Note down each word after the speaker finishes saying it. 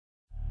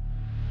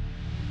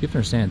You have to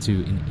understand,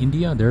 too, in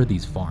India, there are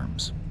these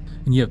farms.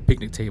 And you have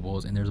picnic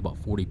tables, and there's about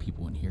 40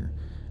 people in here.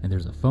 And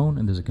there's a phone,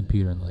 and there's a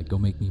computer, and like, go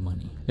make me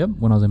money. Yep,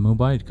 when I was in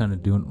Mumbai, kind of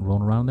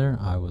rolling around there,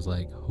 I was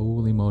like,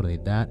 holy moly,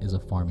 that is a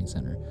farming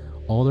center.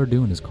 All they're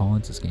doing is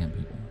calling to scam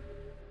people.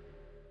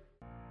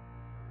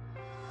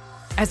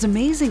 As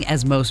amazing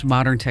as most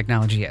modern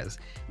technology is,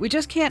 we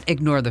just can't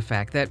ignore the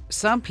fact that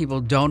some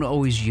people don't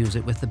always use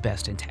it with the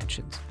best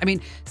intentions. I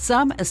mean,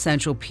 some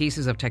essential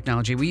pieces of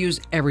technology we use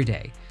every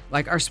day,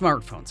 like our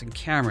smartphones and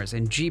cameras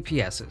and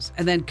GPSs,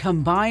 and then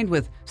combined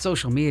with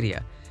social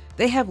media,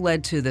 they have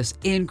led to this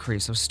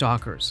increase of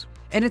stalkers.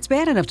 And it's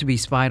bad enough to be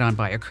spied on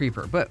by a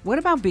creeper, but what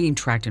about being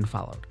tracked and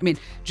followed? I mean,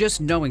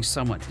 just knowing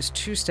someone is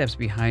 2 steps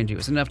behind you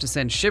is enough to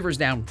send shivers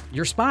down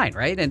your spine,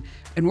 right? And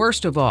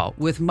worst of all,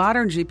 with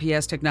modern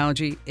GPS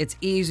technology, it's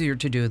easier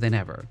to do than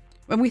ever.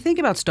 When we think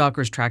about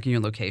stalkers tracking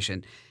your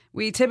location,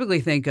 we typically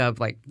think of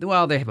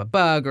they have a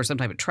bug or some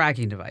type of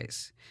tracking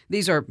device.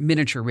 These are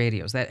miniature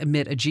radios that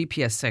emit a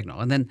GPS signal,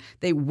 and then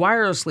they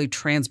wirelessly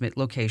transmit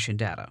location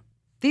data.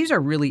 These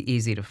are really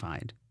easy to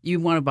find. You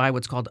want to buy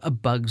what's called a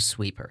bug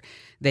sweeper.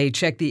 They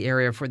check the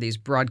area for these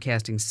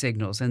broadcasting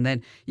signals, and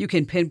then you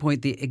can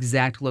pinpoint the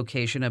exact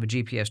location of a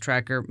GPS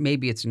tracker.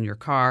 Maybe it's in your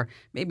car,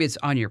 maybe it's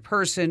on your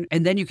person,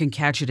 and then you can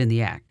catch it in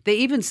the act. They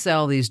even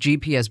sell these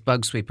GPS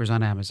bug sweepers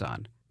on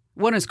Amazon.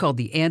 One is called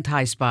the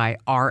Anti-Spy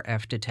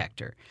RF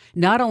detector.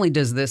 Not only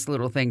does this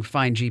little thing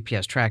find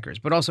GPS trackers,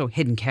 but also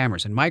hidden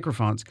cameras and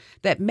microphones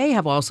that may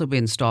have also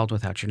been installed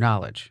without your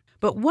knowledge.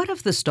 But what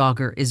if the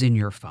stalker is in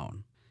your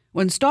phone?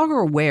 When Stalker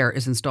Aware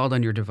is installed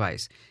on your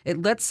device, it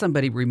lets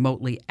somebody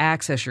remotely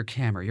access your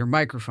camera, your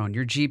microphone,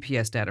 your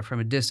GPS data from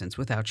a distance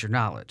without your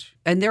knowledge.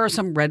 And there are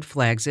some red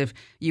flags if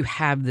you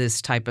have this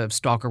type of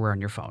stalkerware on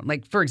your phone.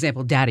 Like, for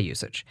example, data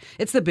usage.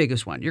 It's the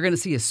biggest one. You're going to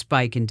see a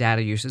spike in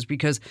data usage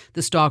because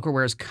the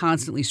stalkerware is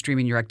constantly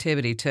streaming your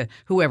activity to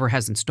whoever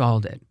has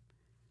installed it.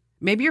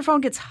 Maybe your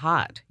phone gets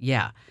hot.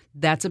 Yeah,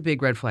 that's a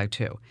big red flag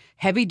too.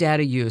 Heavy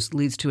data use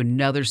leads to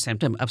another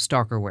symptom of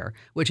stalkerware,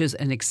 which is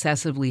an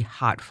excessively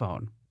hot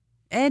phone.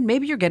 And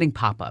maybe you're getting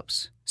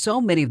pop-ups.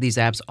 So many of these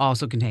apps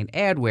also contain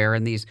adware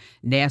and these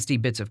nasty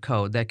bits of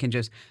code that can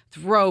just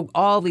throw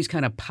all these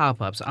kind of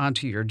pop-ups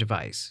onto your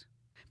device.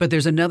 But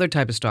there's another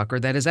type of stalker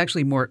that is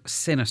actually more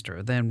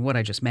sinister than what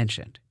I just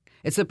mentioned.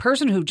 It's the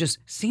person who just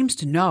seems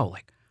to know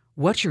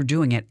what you're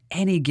doing at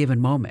any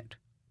given moment.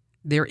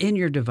 They're in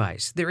your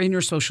device. They're in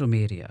your social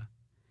media.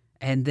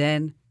 And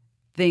then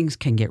things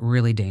can get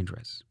really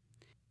dangerous.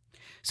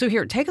 So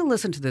here, take a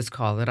listen to this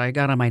call that I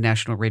got on my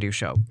national radio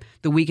show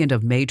the weekend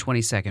of May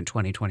 22nd,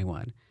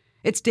 2021.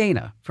 It's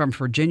Dana from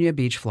Virginia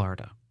Beach,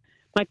 Florida.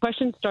 My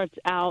question starts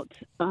out,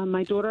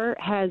 my daughter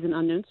has an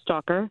unknown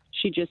stalker.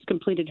 She just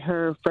completed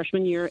her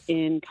freshman year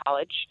in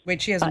college.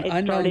 Wait, she has an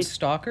unknown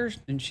stalker?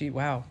 And she's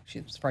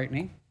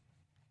frightening.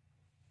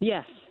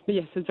 Yes,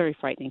 it's very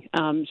frightening.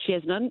 She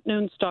has an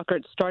unknown stalker.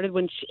 It started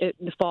in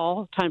the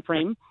fall time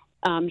frame.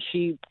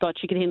 She thought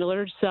she could handle it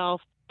herself.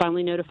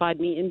 Finally notified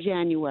me in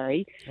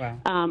January. Wow.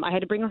 I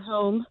had to bring her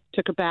home,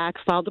 took her back,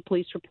 filed the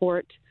police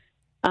report.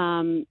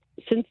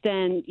 Since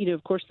then,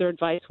 of course, their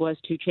advice was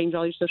to change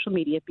all your social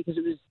media because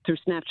it was through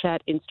Snapchat,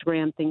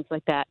 Instagram, things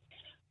like that.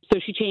 So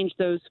she changed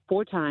those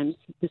 4 times.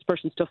 This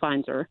person still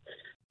finds her.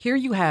 Here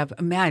you have,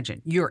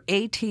 imagine, your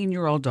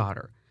 18-year-old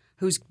daughter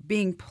who's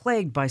being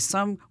plagued by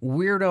some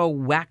weirdo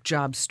whack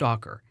job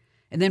stalker.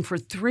 And then for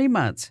 3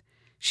 months,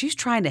 she's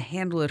trying to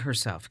handle it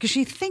herself because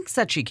she thinks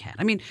that she can.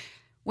 I mean,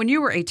 when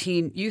you were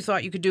 18, you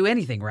thought you could do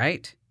anything,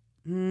 right?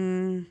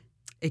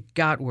 It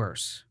got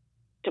worse.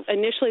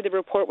 Initially, the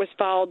report was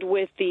filed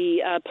with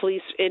the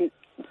police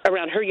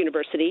around her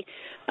university.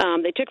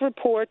 They took a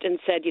report and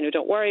said,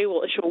 don't worry,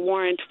 we'll issue a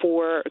warrant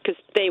because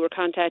they were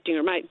contacting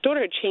her. My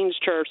daughter had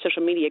changed her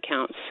social media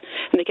accounts,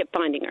 and they kept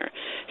finding her.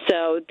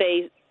 So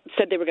they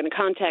said they were going to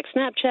contact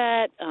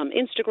Snapchat,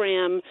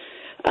 Instagram,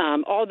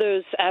 all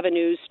those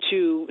avenues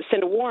to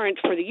send a warrant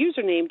for the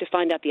username to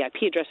find out the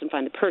IP address and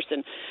find the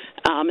person,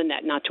 and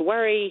that not to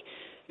worry.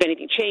 If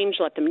anything changed,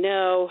 let them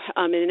know.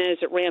 And then as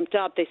it ramped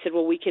up, they said,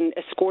 well, we can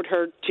escort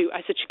her to –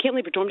 I said, she can't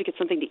leave her dorm to get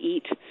something to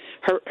eat.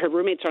 Her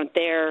roommates aren't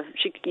there.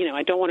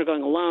 I don't want her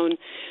going alone.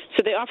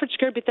 So they offered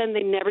security, but then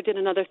they never did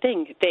another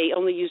thing. They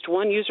only used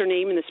one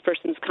username, and this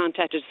person's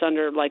contacted us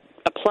under,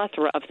 a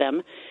plethora of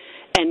them,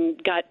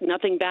 and got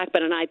nothing back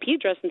but an IP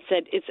address and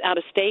said it's out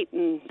of state,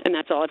 and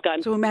that's all I've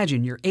gotten. So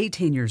imagine you're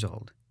 18 years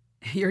old.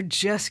 You're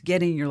just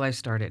getting your life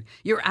started.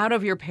 You're out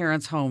of your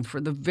parents' home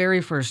for the very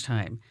first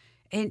time.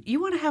 And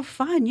you want to have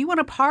fun. You want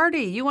to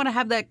party. You want to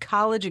have that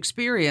college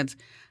experience.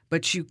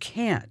 But you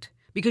can't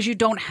because you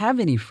don't have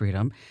any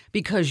freedom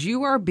because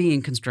you are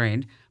being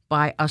constrained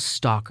by a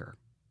stalker.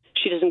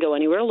 She doesn't go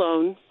anywhere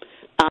alone.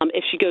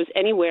 If she goes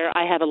anywhere,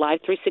 I have a live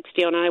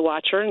 360 on and I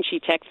watch her, and she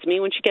texts me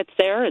when she gets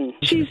there. And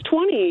she's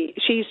 20.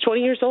 She's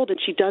 20 years old, and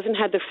she doesn't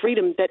have the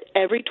freedom that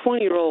every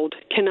 20-year-old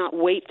cannot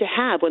wait to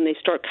have when they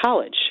start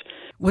college.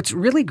 What's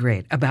really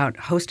great about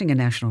hosting a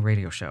national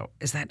radio show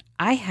is that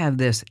I have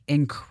this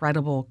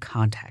incredible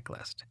contact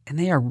list, and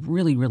they are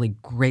really, really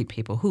great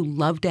people who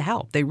love to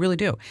help. They really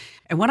do.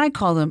 And when I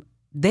call them,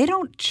 they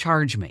don't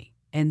charge me,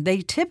 and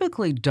they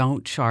typically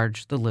don't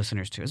charge the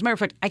listeners too. As a matter of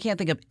fact, I can't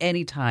think of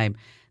any time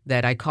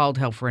that I called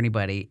help for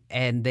anybody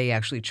and they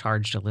actually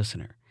charged a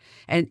listener.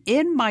 And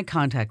in my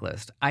contact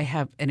list, I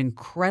have an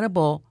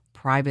incredible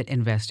private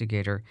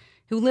investigator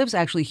who lives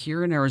actually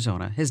here in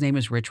Arizona. His name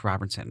is Rich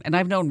Robertson, and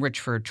I've known Rich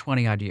for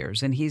 20-odd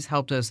years, and he's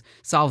helped us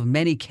solve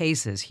many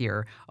cases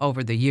here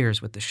over the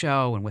years with the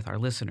show and with our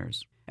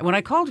listeners. And when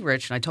I called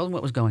Rich and I told him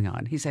what was going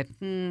on, he said,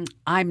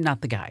 I'm not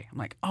the guy. I'm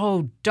like,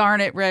 oh,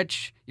 darn it,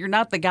 Rich, you're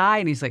not the guy?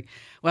 And he's like,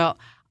 well,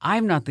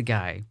 I'm not the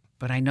guy,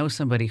 but I know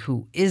somebody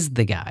who is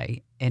the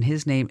guy, and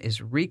his name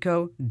is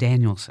Rico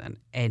Danielson,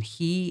 and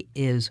he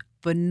is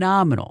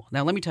phenomenal.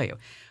 Now, let me tell you,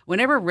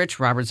 whenever Rich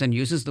Robertson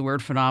uses the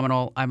word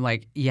phenomenal, I'm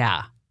like,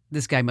 yeah,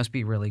 this guy must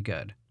be really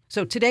good.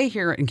 So today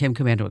here in Kim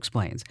Komando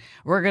Explains,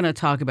 we're going to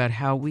talk about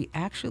how we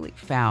actually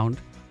found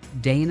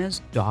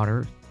Dana's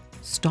daughter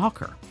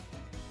stalker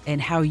and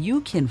how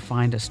you can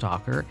find a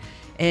stalker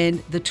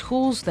and the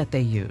tools that they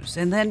use.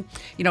 And then,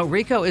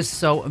 Rico is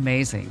so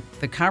amazing.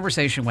 The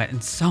conversation went in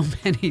so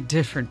many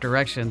different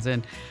directions,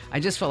 and I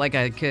just felt like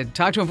I could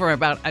talk to him for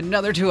about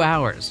another 2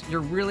 hours. You're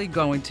really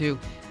going to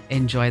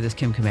enjoy this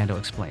Kim Komando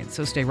Explains.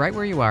 So stay right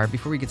where you are.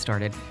 Before we get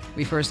started,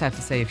 we first have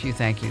to say a few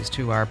thank yous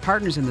to our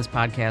partners in this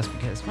podcast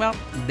because, well,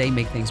 they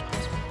make things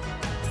possible.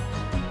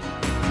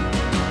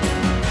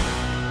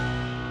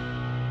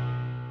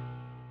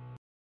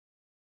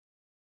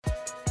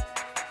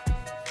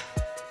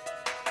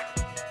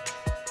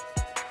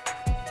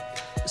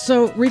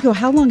 So, Rico,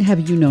 how long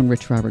have you known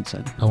Rich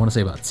Robertson? I want to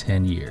say about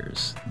 10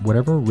 years.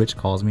 Whatever Rich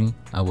calls me,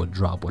 I will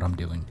drop what I'm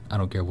doing. I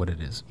don't care what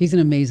it is. He's an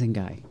amazing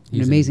guy,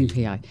 an amazing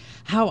PI.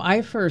 How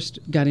I first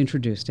got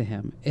introduced to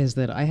him is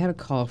that I had a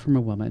call from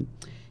a woman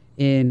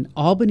in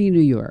Albany,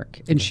 New York,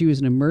 and she was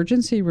an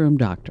emergency room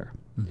doctor.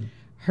 Mm-hmm.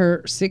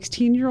 Her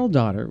 16-year-old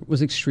daughter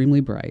was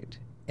extremely bright,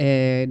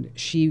 and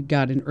she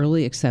got an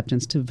early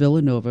acceptance to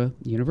Villanova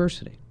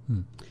University.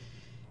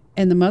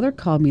 And the mother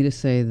called me to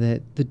say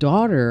that the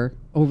daughter,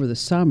 over the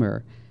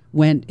summer,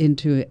 went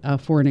into a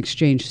foreign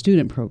exchange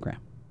student program.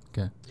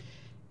 Okay.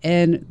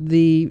 And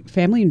the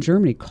family in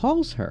Germany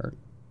calls her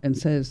and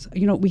says,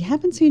 we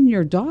haven't seen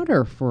your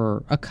daughter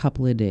for a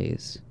couple of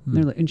days.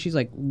 And she's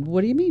like,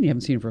 what do you mean you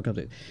haven't seen her for a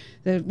couple of days?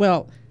 They said,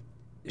 well,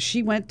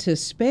 she went to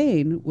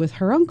Spain with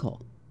her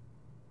uncle.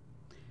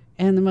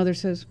 And the mother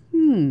says,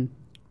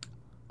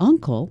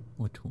 uncle?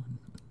 Which one?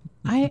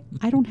 I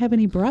don't have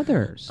any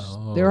brothers.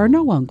 Oh. There are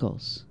no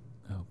uncles.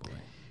 Oh, boy.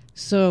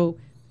 So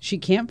she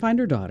can't find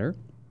her daughter.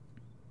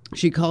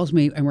 She calls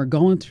me, and we're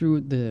going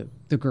through the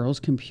girl's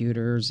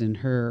computers and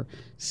her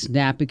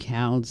Snap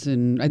accounts,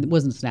 and it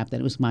wasn't Snap then,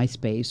 it was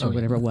MySpace or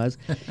whatever it was.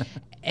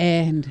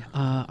 And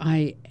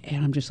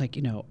I'm just like,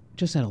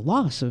 just at a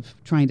loss of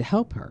trying to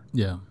help her.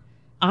 Yeah.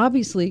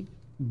 Obviously,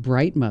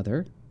 bright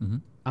mother. Mm-hmm.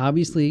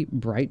 Obviously,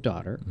 bright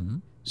daughter. Mm-hmm.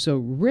 So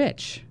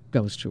Rich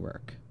goes to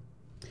work.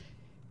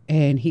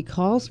 And he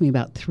calls me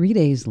about 3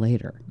 days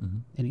later,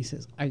 and he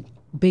says,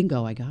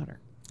 bingo, I got her.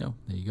 Oh,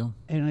 there you go.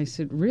 And I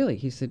said, really?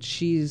 He said,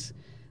 she's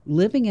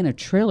living in a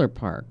trailer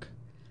park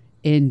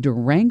in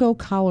Durango,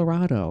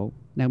 Colorado.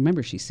 Now,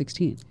 remember, she's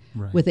 16.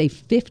 Right. With a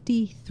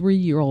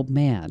 53-year-old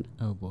man.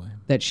 Oh, boy.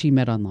 That she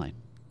met online.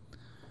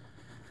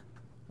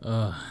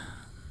 Ouch.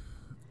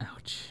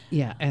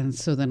 Yeah, and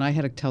so then I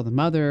had to tell the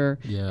mother.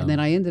 Yeah. And then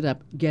I ended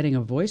up getting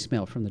a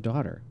voicemail from the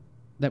daughter.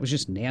 That was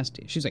just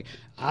nasty. She's like,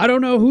 I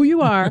don't know who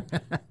you are,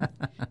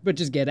 but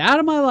just get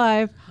out of my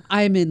life.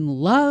 I'm in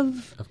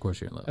love. Of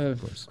course you're in love.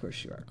 Of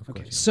course you are. Of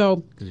okay, course so.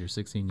 Because you're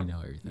 16, you know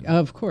everything.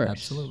 Of course.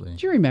 Absolutely.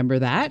 Do you remember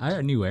that?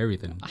 I knew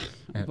everything.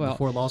 Well,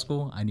 before law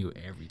school, I knew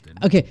everything.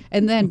 Okay,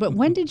 and then, but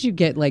when did you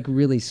get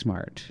really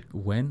smart?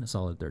 When?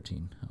 Solid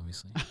 13,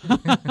 obviously.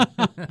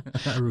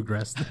 I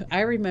regressed.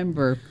 I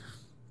remember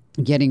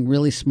getting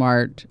really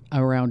smart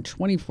around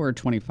 24 or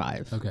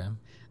 25. Okay.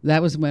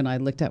 That was when I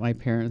looked at my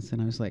parents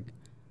and I was like,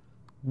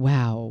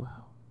 wow,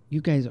 you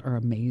guys are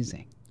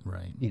amazing.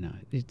 Right.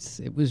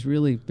 It was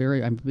really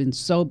I've been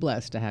so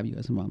blessed to have you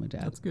as a mom and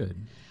dad. That's good.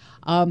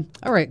 All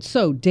right,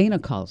 so Dana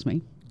calls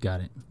me.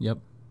 Got it. Yep.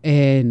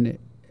 And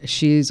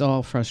she's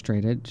all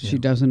frustrated. Yeah. She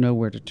doesn't know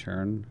where to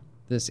turn.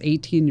 This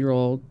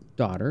 18-year-old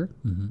daughter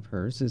of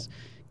hers is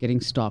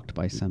getting stalked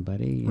by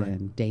somebody, right.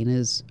 And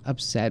Dana's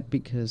upset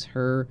because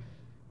her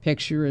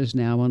picture is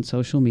now on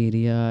social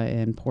media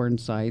and porn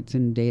sites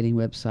and dating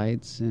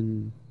websites,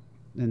 and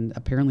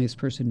apparently this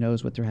person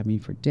knows what they're having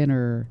for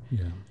dinner.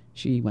 Yeah.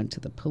 She went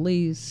to the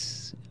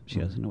police. She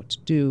doesn't know what to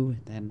do.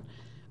 Then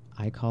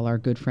I call our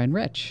good friend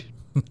Rich.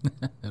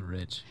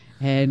 Rich.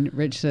 And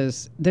Rich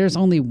says, there's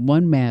only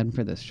one man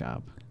for this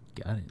job.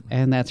 Got it.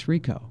 And that's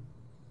Rico.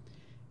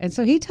 And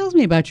so he tells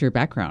me about your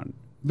background.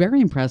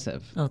 Very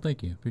impressive. Oh,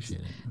 thank you.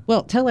 Appreciate it.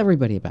 Well, tell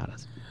everybody about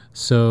us.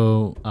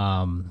 So,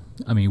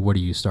 where do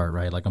you start,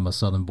 right? Like, I'm a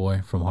Southern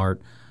boy from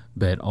heart.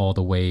 But all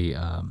the way,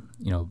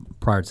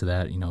 prior to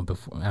that,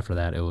 after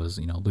that, it was,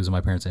 losing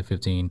my parents at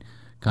 15,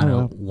 kind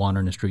of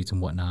wandering the streets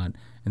and whatnot.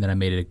 And then I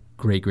made a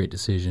great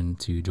decision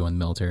to join the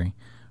military,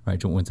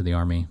 right? Went to the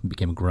Army,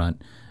 became a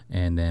grunt,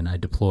 and then I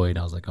deployed.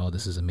 I was like, oh,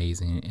 this is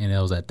amazing. And it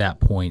was at that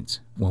point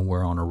when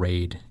we're on a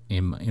raid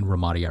in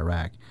Ramadi,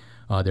 Iraq.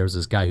 There was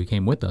this guy who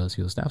came with us.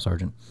 He was a staff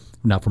sergeant,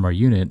 not from our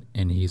unit,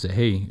 and he said,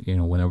 hey,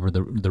 whenever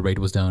the raid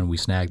was done, we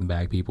snagged and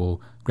bagged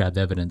people, grabbed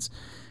evidence.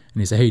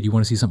 And he said, hey, do you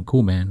want to see something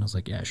cool, man? I was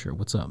like, yeah, sure.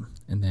 What's up?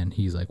 And then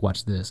he's like,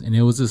 watch this. And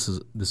it was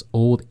this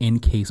old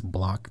in-case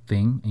block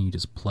thing, and you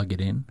just plug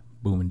it in,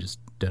 boom, and just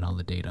dead on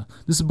the data.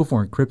 This is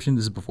before encryption.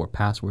 This is before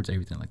passwords,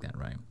 everything like that,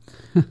 right?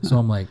 So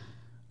I'm like,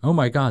 oh,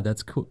 my God,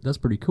 that's cool. That's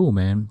pretty cool,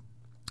 man.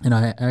 And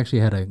I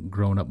actually had a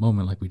grown-up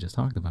moment like we just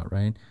talked about,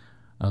 right?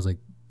 I was like,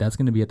 that's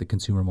going to be at the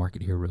consumer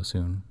market here real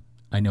soon.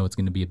 I know it's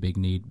going to be a big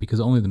need because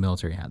only the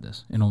military had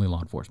this and only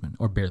law enforcement,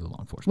 or barely law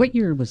enforcement. What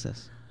year was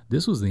this?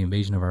 This was the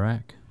invasion of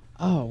Iraq.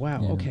 Oh,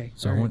 wow. Yeah. Okay.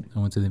 So I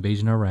went to the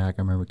invasion of Iraq.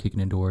 I remember kicking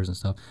in doors and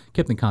stuff.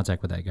 Kept in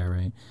contact with that guy,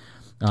 right?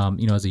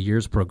 As the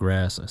years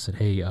progressed, I said,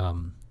 hey,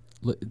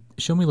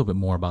 show me a little bit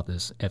more about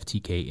this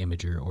FTK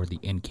imager or the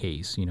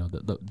encase,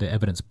 the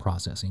evidence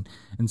processing.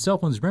 And cell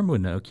phones, remember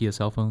when Nokia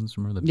cell phones?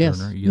 Remember the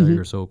burner?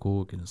 You're so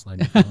cool, can slide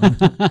your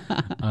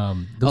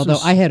phone. Although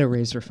I had a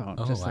Razor phone.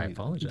 Oh, just I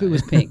apologize. If it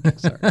was pink.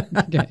 Sorry.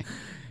 Okay.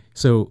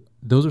 So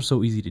those are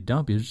so easy to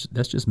dump.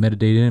 That's just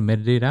metadata in and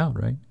metadata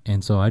out, right?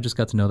 And so I just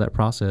got to know that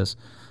process.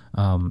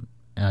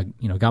 I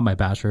got my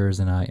bachelor's,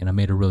 and I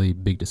made a really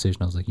big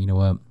decision. I was like, you know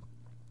what?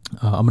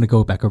 I'm going to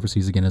go back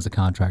overseas again as a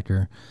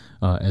contractor,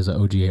 as an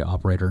OGA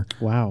operator.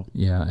 Wow.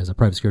 Yeah, as a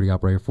private security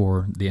operator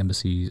for the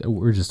embassies. We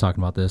were just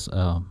talking about this,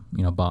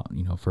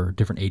 for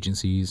different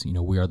agencies.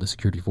 We are the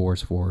security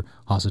force for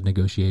hostage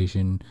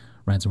negotiation,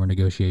 ransomware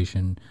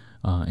negotiation,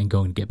 and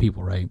going to get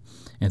people, right,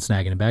 and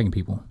snagging and bagging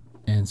people.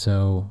 And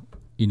so,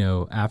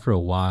 after a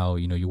while,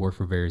 you work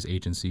for various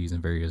agencies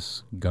and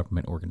various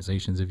government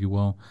organizations, if you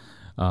will.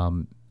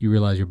 You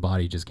realize your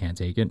body just can't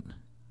take it.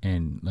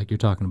 And like you're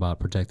talking about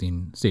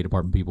protecting State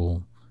Department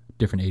people,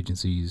 different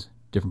agencies,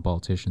 different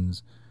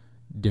politicians,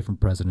 different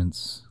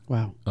presidents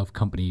of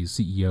companies,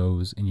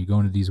 CEOs, and you go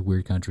into these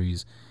weird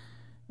countries,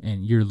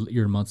 and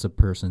you're amongst of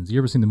persons. You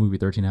ever seen the movie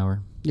 13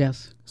 Hour?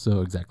 Yes.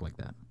 So exactly like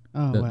that.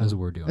 Oh, wow. That's what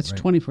we're doing. That's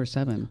right?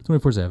 24/7.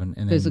 24/7,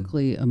 and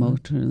physically,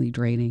 emotionally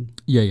draining.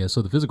 Yeah.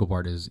 So the physical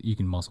part is you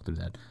can muscle through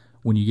that.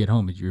 When you get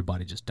home, your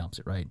body just dumps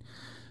it, right?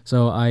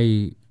 So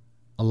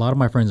a lot of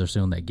my friends are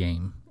still in that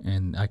game,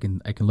 and I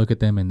can look at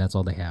them, and that's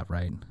all they have,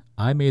 right?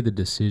 I made the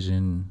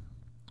decision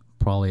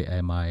probably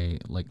at my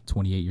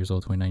 28 years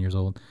old, 29 years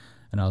old,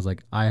 and I was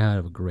like, I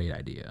have a great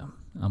idea.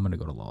 I'm going to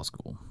go to law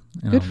school.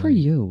 And Good for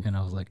you. And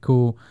I was like,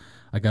 cool.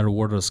 I got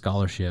awarded a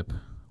scholarship,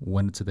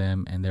 went to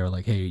them, and they were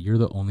like, hey, you're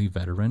the only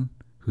veteran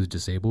who's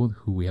disabled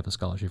who we have a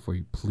scholarship for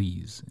you,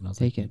 please. And I was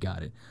Take like, it. You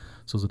got it.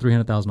 So it was a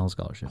 $300,000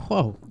 scholarship.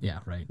 Whoa. Yeah,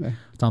 right. Okay.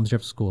 Thomas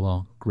Jefferson School of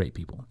Law, great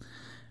people.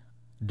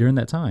 During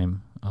that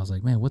time, I was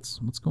like, man, what's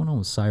going on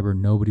with cyber?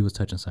 Nobody was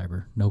touching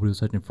cyber. Nobody was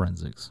touching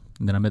forensics.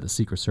 And then I met the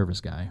Secret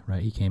Service guy,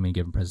 right? He came and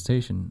gave a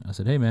presentation. I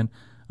said, hey, man,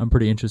 I'm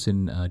pretty interested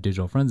in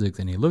digital forensics.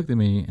 And he looked at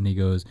me and he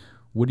goes,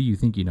 what do you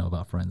think you know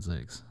about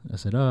forensics? I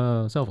said,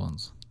 cell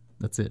phones.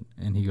 That's it.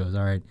 And he goes,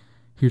 all right,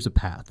 here's a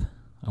path.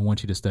 I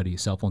want you to study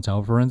cell phone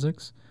tower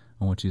forensics.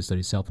 I want you to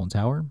study cell phone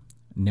tower,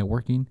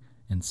 networking,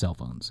 and cell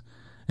phones.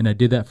 And I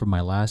did that for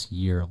my last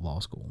year of law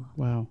school.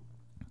 Wow.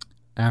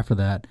 After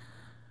that,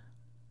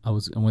 I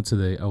was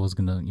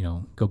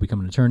gonna go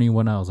become an attorney and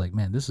whatnot. I was like,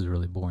 man, this is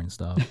really boring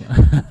stuff.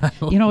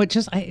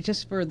 It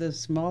just for the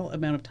small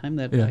amount of time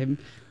that I'm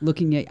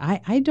looking at,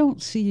 I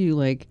don't see you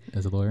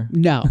as a lawyer.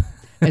 No,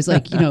 as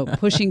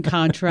pushing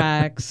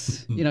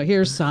contracts.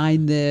 Here,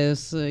 sign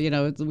this.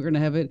 We're gonna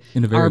have it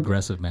in a very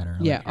aggressive manner.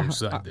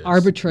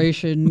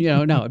 Arbitration.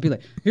 No, it'd be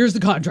like, here's the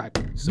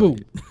contract. Boom.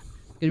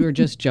 We were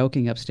just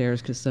joking upstairs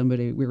because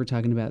we were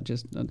talking about,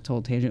 just a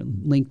total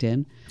tangent,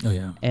 LinkedIn. Oh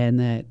yeah. And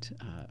that.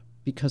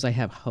 Because I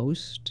have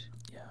host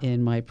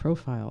in my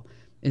profile,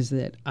 is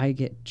that I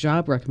get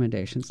job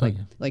recommendations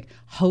like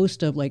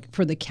host of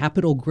for the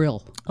Capitol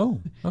Grill. Oh,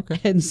 okay.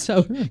 And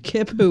so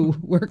Kip, who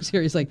works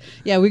here, he's like,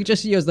 yeah, we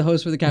just use the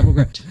host for the Capitol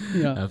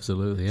Grill.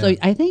 Absolutely. Yeah. So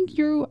I think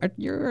your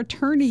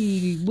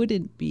attorney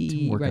wouldn't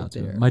be right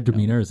there. My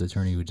demeanor as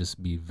attorney would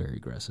just be very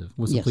aggressive.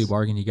 What's the plea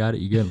bargain? You got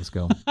it. You good? Let's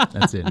go.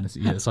 That's it.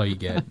 That's all you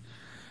get.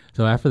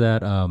 So after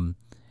that,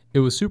 it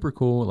was super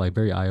cool,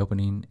 very eye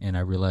opening, and I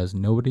realized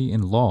nobody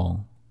in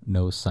law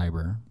knows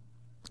cyber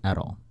at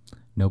all.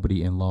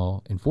 Nobody in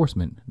law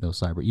enforcement knows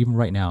cyber. Even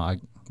right now,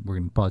 we're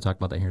going to probably talk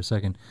about that here in a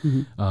second.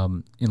 Mm-hmm.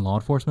 In law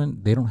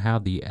enforcement, they don't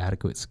have the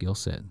adequate skill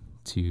set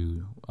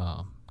to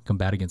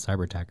combat against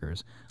cyber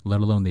attackers, let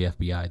alone the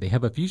FBI. They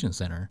have a fusion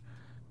center,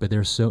 but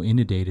they're so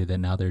inundated that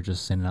now they're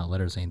just sending out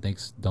letters saying,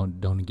 thanks,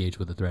 don't engage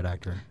with the threat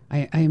actor.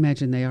 I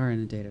imagine they are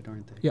inundated,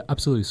 aren't they? Yeah,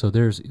 absolutely. So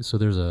there's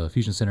a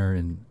fusion center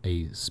in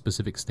a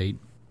specific state,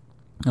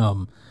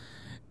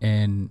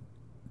 and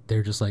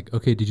they're just like,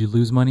 okay, did you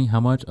lose money? How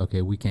much?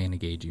 Okay, we can't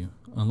engage you.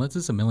 Unless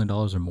it's $1 million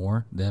or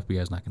more, the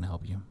FBI is not going to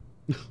help you.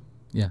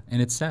 Yeah,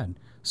 and it's sad.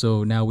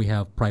 So now we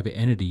have private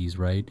entities,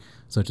 right,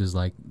 such as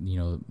like,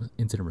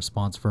 incident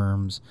response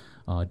firms,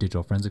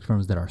 digital forensic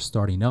firms that are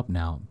starting up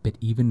now. But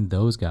even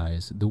those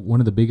guys, one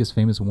of the biggest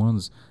famous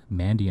ones,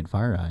 Mandy and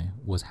FireEye,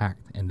 was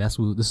hacked, and this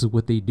is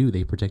what they do.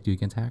 They protect you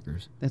against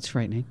hackers. That's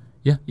frightening.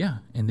 Yeah,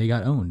 and they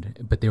got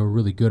owned, but they were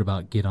really good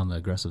about get on the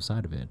aggressive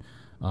side of it.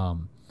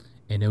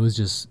 And it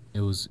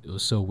was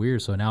so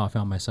weird. So now I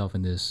found myself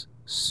in this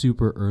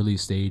super early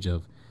stage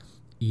of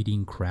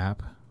eating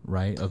crap,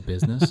 right, of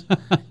business.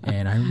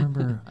 And I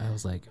remember I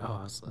was like,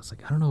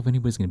 I don't know if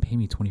anybody's going to pay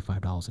me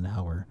 $25 an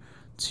hour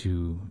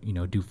to,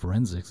 do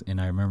forensics. And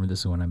I remember this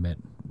is when I met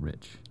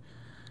Rich.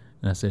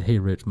 And I said, hey,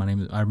 Rich, I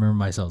remember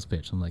my sales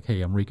pitch. I'm like,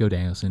 hey, I'm Rico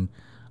Danielson.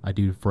 I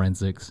do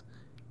forensics.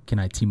 Can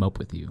I team up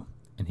with you?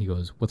 And he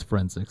goes, what's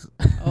forensics?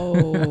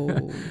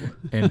 Oh.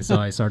 And so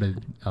I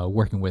started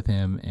working with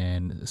him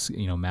and,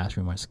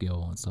 mastering my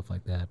skill and stuff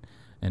like that.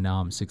 And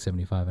now I'm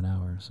 $6.75 an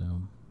hour. So.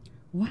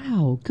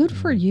 Wow. Good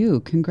for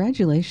you.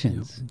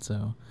 Congratulations. Yeah,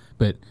 so,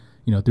 but,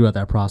 throughout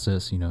that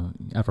process,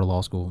 after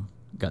law school,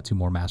 got 2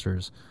 more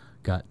masters,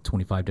 got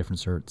 25 different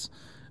certs,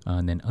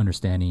 and then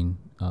understanding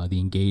the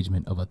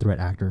engagement of a threat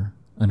actor,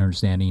 and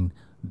understanding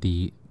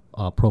the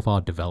profile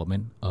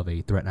development of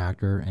a threat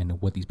actor and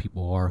what these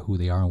people are, who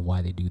they are, and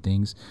why they do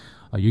things.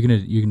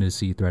 You're gonna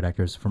see threat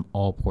actors from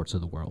all parts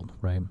of the world,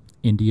 right?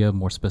 India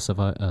more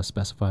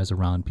specifies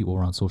around people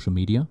around social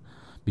media,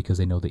 because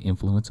they know the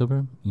influence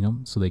over,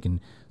 so they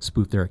can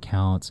spoof their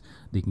accounts,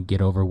 they can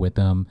get over with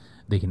them,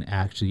 they can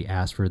actually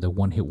ask for the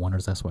one-hit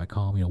wonders. That's what I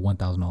call them.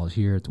 $1,000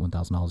 here, it's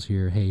 $1,000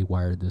 here. Hey,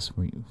 wire this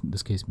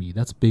case me.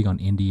 That's big on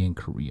India and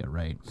Korea,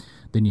 right?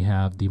 Then you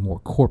have the more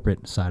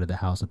corporate side of the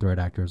house, the threat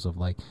actors of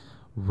like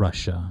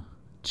Russia,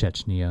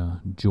 Chechnya,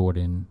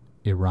 Jordan,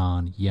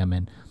 Iran,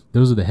 Yemen.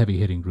 Those are the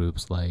heavy-hitting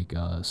groups like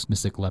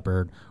Mystic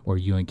Leopard or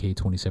UNK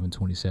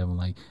 2727.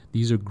 Like,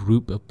 these are a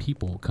group of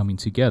people coming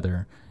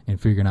together and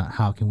figuring out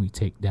how can we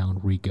take down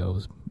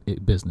Rico's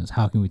business,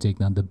 how can we take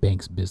down the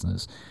bank's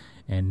business.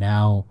 And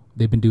now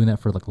they've been doing that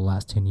for like the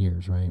last 10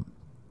 years, right?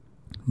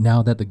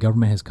 Now that the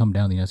government has come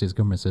down, the United States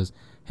government says,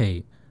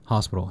 hey,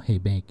 hospital, hey,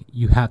 bank,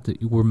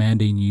 we're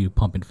mandating you to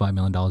pump in $5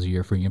 million a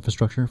year for your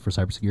infrastructure for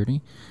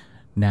cybersecurity.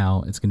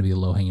 Now it's going to be a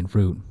low-hanging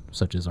fruit,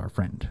 such as our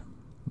friend.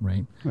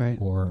 Right.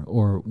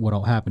 Or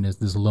what'll happen is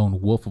this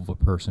lone wolf of a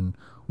person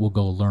will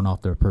go learn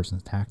off their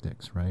person's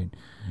tactics, right?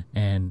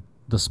 And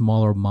the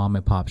smaller mom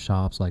and pop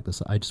shops like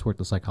this, I just worked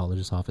the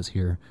psychologist's office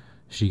here.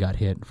 She got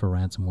hit for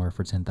ransomware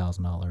for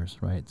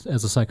 $10,000, right?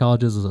 As a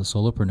psychologist, as a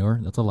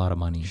solopreneur, that's a lot of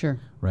money. Sure.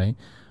 Right.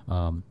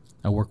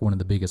 I work one of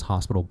the biggest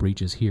hospital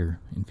breaches here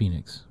in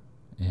Phoenix,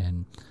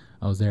 and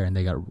I was there, and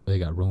they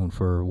got ruined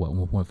for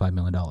 $1.5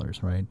 million,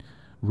 right?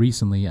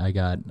 Recently, I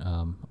got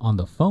on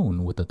the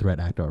phone with a threat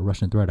actor, a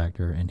Russian threat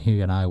actor, and he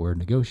and I were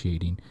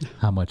negotiating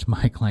how much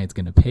my client's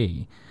going to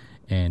pay.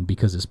 And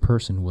because this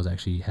person was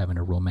actually having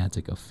a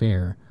romantic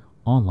affair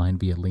online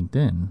via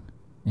LinkedIn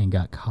and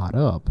got caught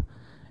up.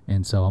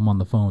 And so I'm on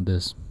the phone with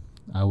this,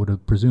 I would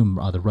have presumed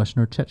either Russian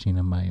or Chechen,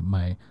 and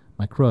my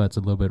crud's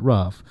a little bit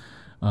rough.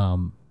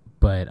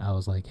 But I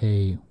was like,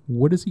 hey,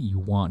 what is it you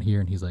want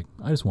here? And he's like,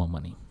 I just want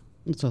money.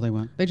 That's all they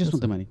want. They just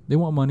want the money. They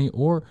want money.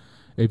 Or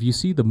if you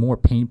see the more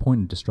pain point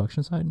and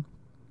destruction side,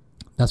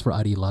 that's for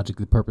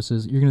ideological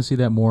purposes. You're going to see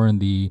that more in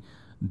the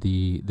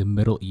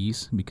Middle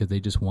East, because they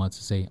just want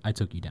to say, I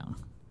took you down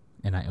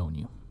and I own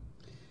you.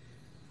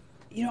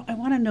 I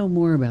want to know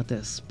more about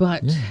this,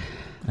 but yeah.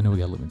 I know we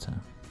got limited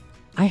time.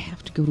 I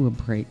have to go to a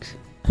break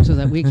so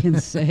that we can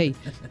say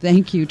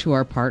thank you to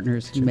our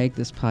partners who make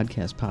this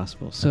podcast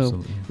possible. So,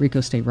 absolutely. Rico,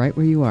 stay right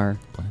where you are.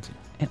 Plan to.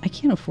 And I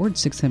can't afford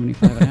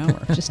 $6.75 an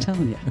hour. Just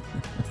telling you.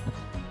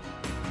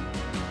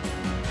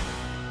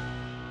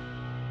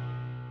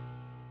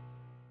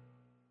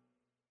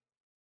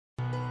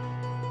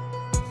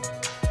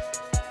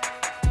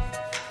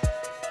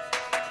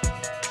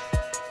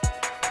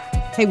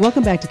 Hey,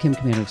 welcome back to Kim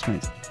Commando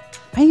Explains.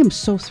 I am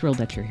so thrilled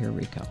that you're here,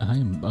 Rico. I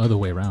am other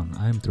way around.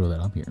 I am thrilled that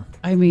I'm here.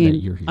 I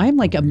mean, I'm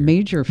like a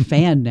major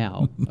fan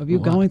now of you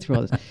going through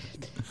all this.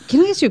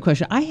 Can I ask you a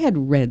question? I had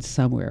read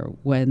somewhere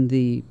when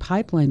the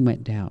pipeline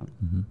went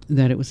down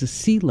that it was a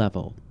sea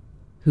level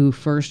who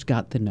first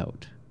got the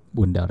note.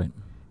 Wouldn't doubt it.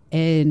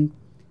 And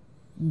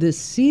the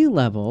sea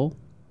level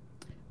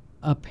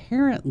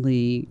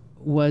apparently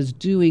was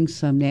doing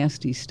some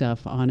nasty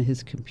stuff on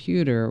his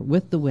computer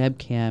with the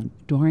webcam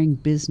during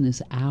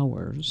business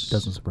hours.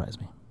 Doesn't surprise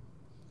me.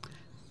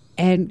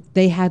 And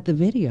they had the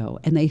video,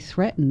 and they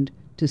threatened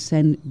to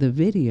send the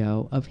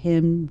video of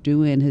him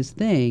doing his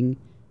thing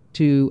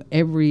to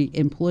every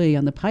employee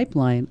on the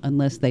pipeline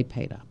unless they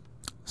paid up.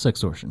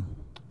 Sextortion.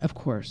 Of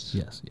course.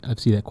 Yes, I've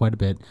seen that quite a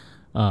bit.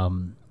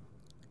 During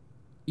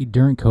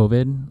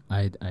COVID,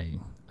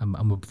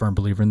 I'm a firm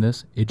believer in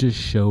this. It just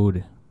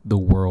showed the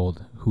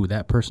world who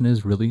that person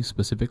is really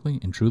specifically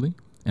and truly,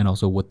 and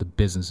also what the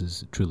business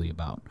is truly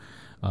about.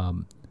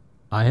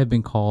 I have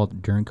been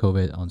called during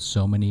COVID on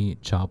so many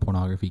child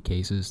pornography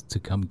cases to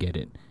come get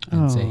it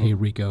and say, hey,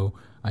 Rico,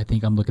 I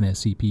think I'm looking at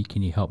CP.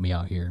 Can you help me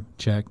out here?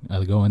 Check.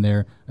 I go in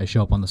there. I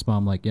show up on the spot.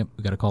 I'm like, yep,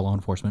 we got to call law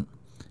enforcement.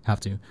 Have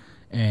to.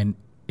 and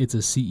it's a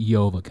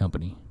CEO of a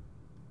company,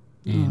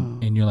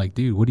 and you're like,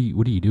 dude, what are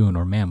you doing,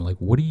 or ma'am, like,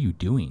 what are you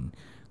doing?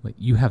 Like,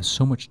 you have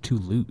so much to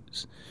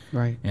lose,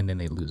 Right? and then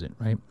they lose it,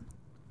 right?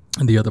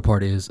 And the other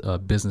part is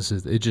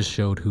businesses. It just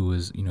showed who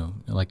was,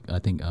 like I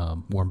think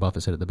Warren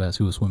Buffett said it the best,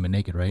 who was swimming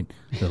naked, right?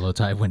 The low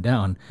tide went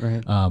down.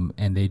 Right.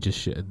 And they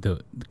just,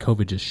 the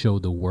COVID just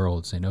showed the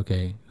world saying,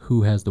 okay,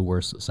 who has the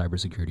worst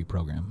cybersecurity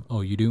program?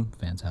 Oh, you do?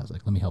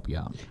 Fantastic. Let me help you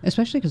out.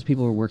 Especially because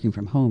people were working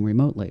from home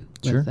remotely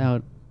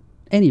without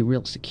any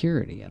real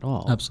security at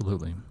all.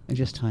 Absolutely. And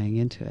just tying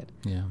into it.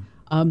 Yeah.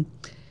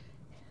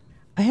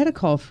 I had a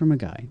call from a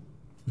guy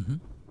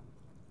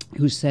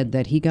who said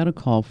that he got a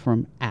call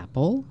from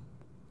Apple.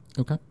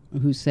 Okay.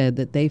 Who said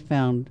that they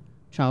found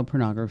child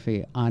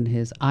pornography on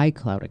his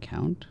iCloud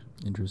account.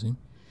 Interesting.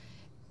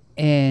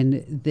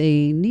 And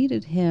they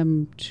needed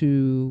him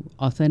to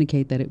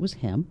authenticate that it was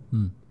him.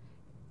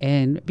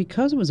 And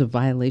because it was a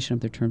violation of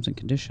their terms and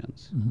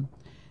conditions,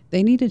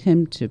 they needed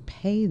him to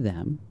pay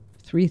them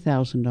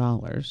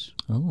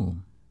 $3,000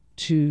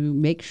 to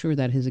make sure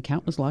that his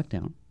account was locked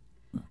down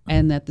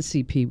and that the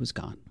CP was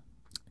gone.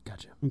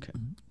 Gotcha. Okay.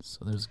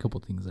 So there's a couple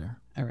things there.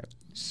 All right.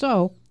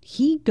 So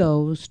he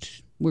goes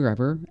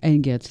wherever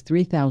and gets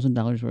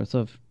 $3,000 worth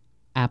of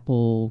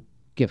Apple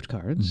gift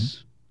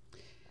cards.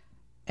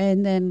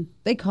 And then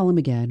they call him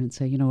again and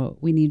say, you know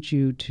what, we need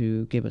you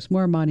to give us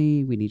more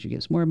money. We need you to give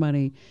us more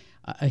money.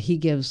 He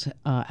gives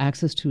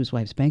access to his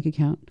wife's bank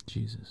account.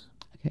 Jesus.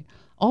 Okay.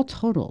 All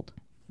totaled,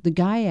 the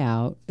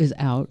guy is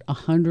out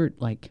 100,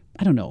 like,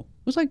 I don't know.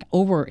 It was like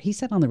over, he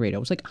said on the radio,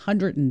 it was like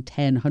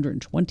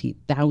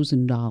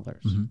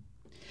 $120,000.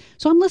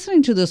 So I'm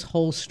listening to this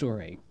whole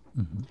story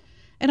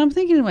and I'm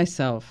thinking to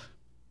myself,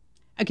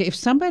 okay, if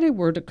somebody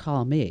were to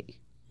call me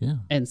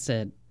and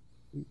said,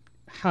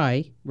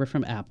 hi, we're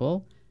from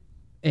Apple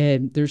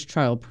and there's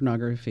child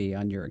pornography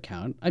on your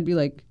account, I'd be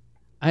like,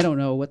 I don't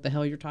know what the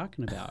hell you're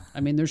talking about.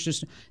 I mean,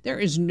 there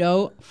is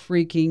no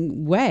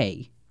freaking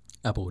way.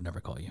 Apple would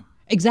never call you.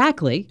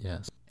 Exactly.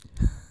 Yes.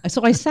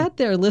 So I sat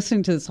there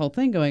listening to this whole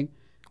thing going,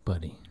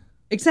 buddy.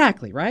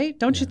 Exactly, right?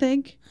 Don't you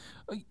think?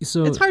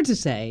 So it's hard to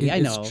say. I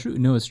know. It's true.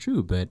 No, it's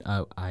true, but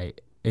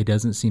it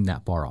doesn't seem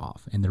that far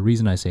off. And the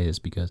reason I say this is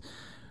because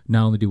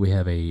not only do we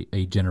have a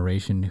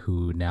generation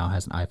who now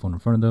has an iPhone in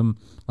front of them,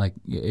 like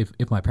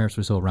if my parents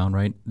were still around,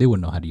 right, they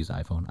wouldn't know how to use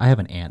iPhone. I have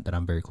an aunt that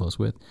I'm very close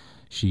with.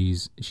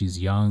 She's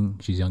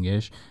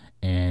youngish,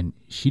 and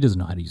she doesn't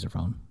know how to use her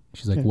phone.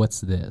 She's like,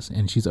 what's this?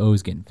 And she's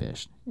always getting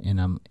fished.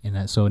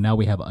 So now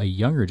we have a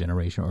younger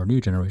generation or a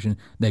new generation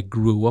that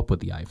grew up with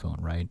the iPhone,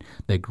 right?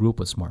 That grew up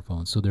with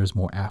smartphones. So there's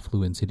more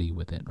affluency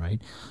with it, right?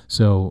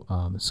 So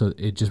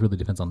it just really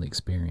depends on the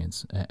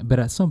experience. But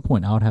at some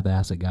point, I would have to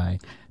ask a guy,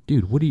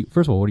 dude,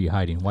 first of all, what are you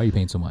hiding? Why are you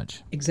paying so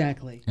much?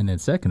 Exactly. And then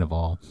second of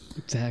all,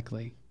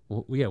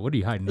 well, what are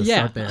you hiding? Let's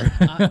start there.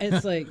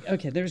 It's like,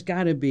 okay, there's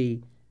got to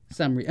be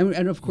some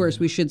and of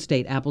course, we should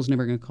state Apple's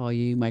never going to call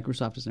you.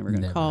 Microsoft is never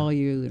going to call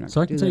you. So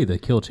I can tell you the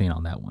kill chain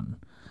on that one.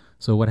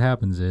 So what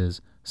happens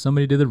is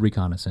somebody did the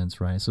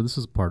reconnaissance, right? So this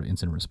is part of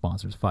incident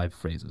response. There's 5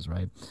 phases,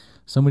 right?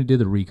 Somebody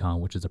did the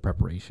recon, which is a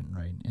preparation,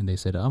 right? And they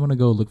said, I'm going to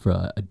go look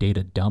for a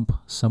data dump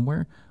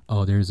somewhere.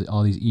 Oh, there's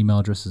all these email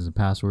addresses and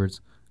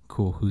passwords.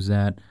 Cool. Who's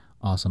that?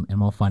 Awesome.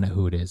 And I'll find out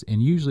who it is.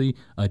 And usually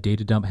a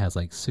data dump has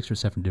like 6 or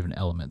 7 different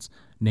elements: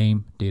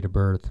 name, date of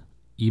birth,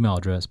 email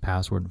address,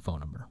 password, and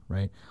phone number,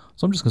 right?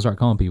 So I'm just gonna start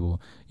calling people.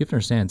 You have to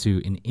understand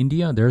too, in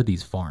India, there are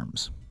these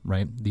farms,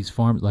 right? These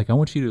farms, like I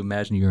want you to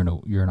imagine you're in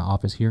an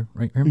office here,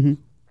 right here, and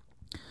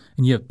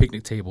you have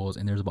picnic tables,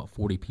 and there's about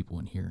 40 people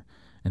in here,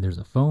 and there's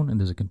a phone and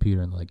there's a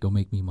computer, and they're like, go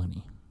make me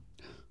money.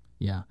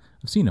 Yeah,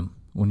 I've seen them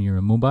when you're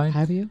in Mumbai.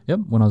 Have you?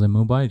 Yep. When I was in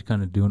Mumbai,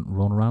 kind of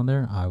rolling around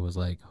there, I was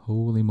like,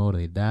 holy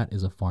moly, that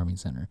is a farming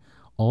center.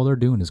 All they're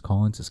doing is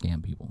calling to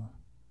scam people.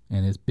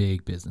 And it's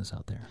big business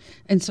out there.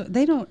 And so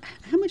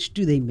how much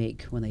do they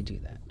make when they do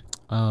that?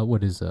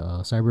 What is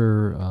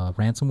cyber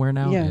ransomware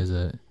now? Is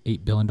a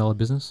 $8 billion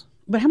business.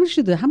 But how much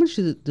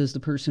does the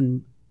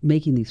person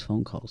making these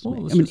phone calls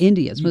make? I mean,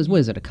 India, what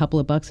is it, a couple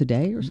of bucks a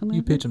day or something?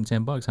 You pitch them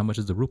 $10. How much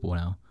is the ruble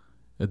now?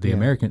 The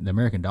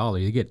American dollar,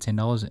 you get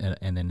 $10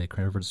 and then it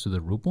converts to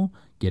the ruble.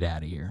 Get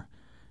out of here.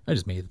 I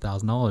just made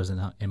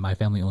 $1,000 and my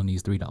family only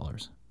needs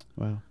 $3.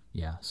 Wow.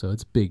 Yeah, so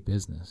it's big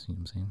business, you know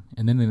what I'm saying?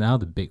 And then now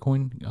the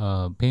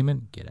Bitcoin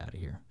payment, get out of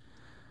here.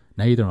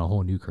 Now you're throwing a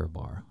whole new curve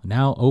bar.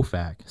 Now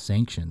OFAC,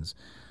 sanctions,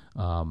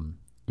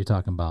 you're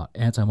talking about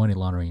anti-money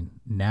laundering.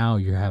 Now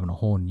you're having a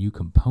whole new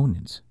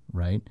component,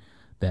 right,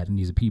 that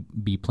needs to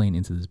be playing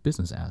into this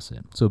business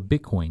asset. So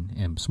Bitcoin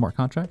and smart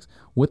contracts,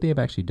 what they have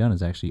actually done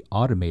is actually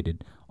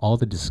automated all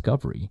the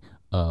discovery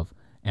of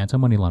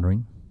anti-money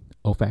laundering,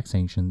 OFAC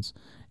sanctions,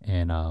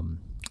 and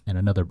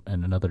another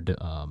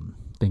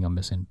thing I'm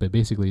missing, but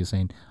basically it's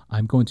saying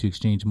I'm going to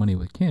exchange money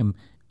with Kim,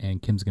 and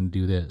Kim's going to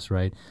do this,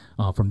 right,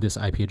 from this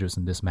IP address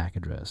and this MAC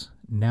address.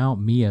 Now,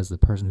 me as the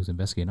person who's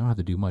investigating, I don't have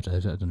to do much. I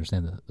just have to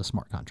understand the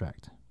smart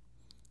contract.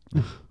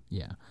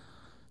 Yeah.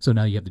 So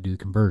now you have to do the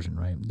conversion,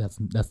 right?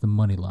 That's the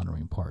money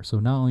laundering part. So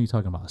not only are you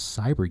talking about a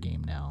cyber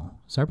game now,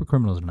 cyber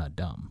criminals are not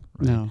dumb,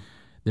 right? No.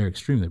 they're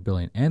extremely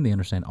brilliant, and they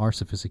understand our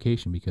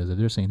sophistication, because if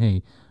they're saying,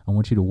 hey, I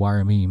want you to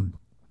wire me,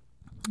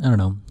 I don't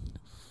know,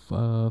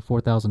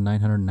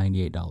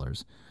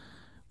 $4,998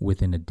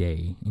 within a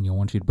day, and I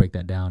want you to break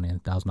that down in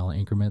 $1,000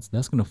 increments,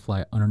 that's going to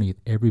fly underneath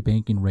every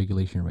banking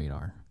regulation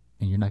radar,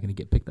 and you're not going to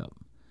get picked up.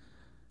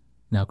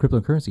 Now,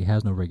 cryptocurrency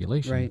has no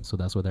regulation, Right. so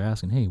that's what they're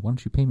asking. Hey, why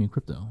don't you pay me in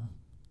crypto?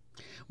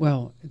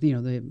 Well,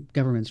 the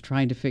government's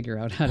trying to figure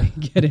out how to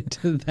get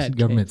into that. The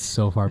government's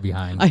so far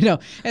behind. I know.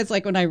 It's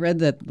like when I read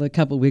that a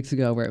couple of weeks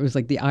ago, where it was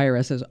like the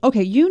IRS says,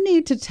 okay, you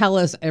need to tell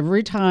us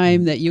every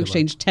time that you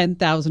exchange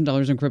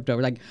 $10,000 in crypto.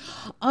 We're like,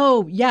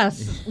 oh,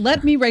 yes,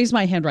 let me raise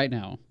my hand right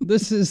now.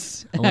 This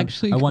is I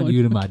actually want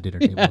you to my dinner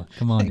table. Yeah,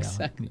 Come on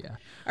exactly. down.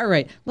 Yeah. All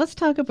right, let's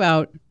talk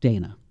about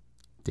Dana.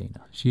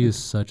 Dana. She is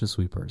such a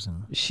sweet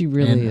person. She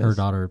really and is. her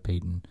daughter,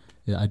 Peyton.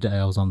 I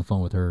was on the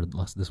phone with her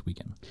this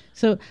weekend.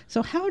 So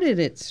how did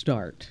it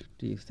start,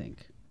 do you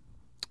think?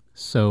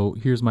 So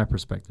here's my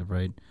perspective,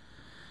 right?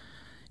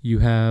 You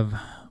have,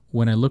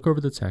 when I look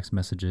over the text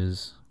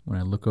messages, when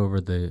I look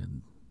over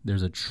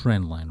there's a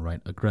trend line,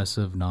 right?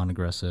 Aggressive,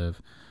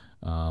 non-aggressive,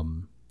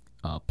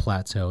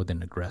 plateau,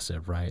 then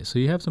aggressive, right? So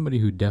you have somebody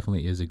who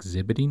definitely is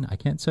exhibiting, I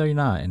can't tell you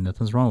not, and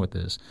nothing's wrong with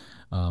this,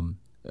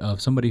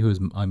 of somebody who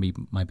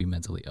might be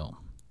mentally ill.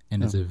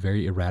 And is a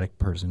very erratic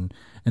person.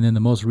 And then the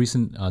most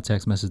recent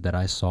text message that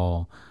I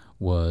saw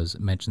was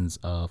mentions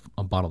of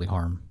bodily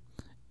harm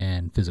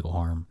and physical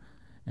harm.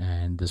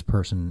 And this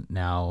person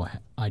now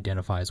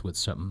identifies with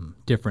something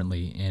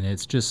differently. And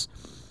it's just,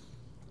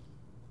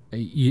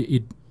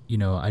 I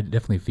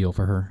definitely feel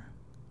for her.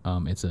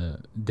 It's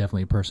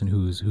definitely a person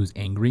who's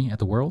angry at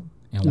the world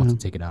and wants to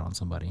take it out on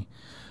somebody.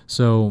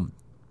 So,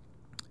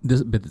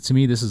 but to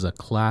me, this is a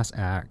class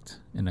act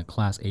and a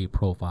class A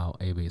profile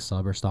of a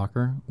cyber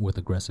stalker with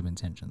aggressive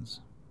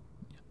intentions.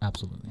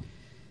 Absolutely.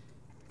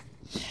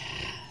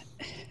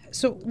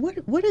 So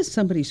what is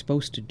somebody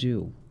supposed to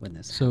do when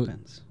this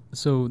happens?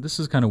 So this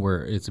is kind of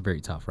where it's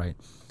very tough, right?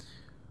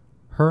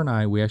 Her and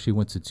I, we actually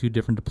went to 2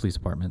 different police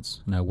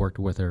departments, and I worked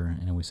with her,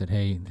 and we said,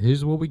 hey,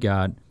 here's what we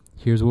got.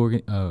 Here's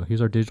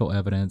our digital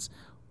evidence.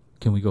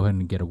 Can we go ahead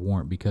and get a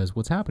warrant? Because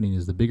what's happening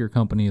is the bigger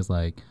companies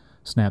like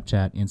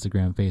Snapchat,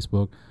 Instagram,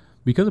 Facebook,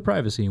 because of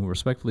privacy, and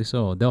respectfully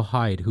so, they'll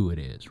hide who it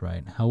is,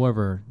 right?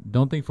 However,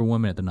 don't think for 1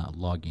 minute they're not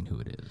logging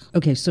who it is.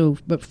 Okay,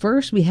 but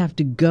first we have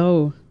to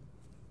go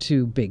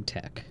to big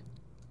tech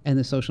and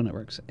the social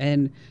networks.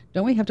 And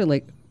don't we have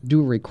to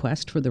do a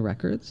request for the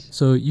records?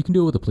 So you can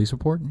do it with a police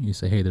report. You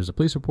say, hey, there's a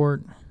police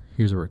report,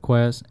 here's a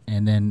request,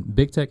 and then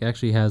big tech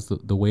actually has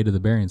the weight of the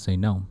barrier and say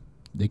no.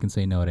 They can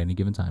say no at any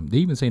given time. They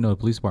even say no to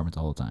police departments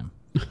all the time.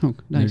 Oh, nice.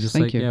 They're just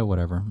Thank you. yeah,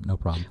 whatever, no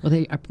problem.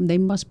 Well, they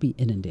must be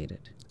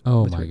inundated.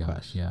 Oh with my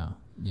requests. gosh, yeah.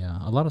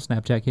 A lot of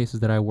Snapchat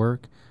cases that I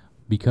work,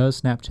 because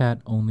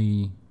Snapchat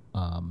only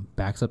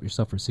backs up your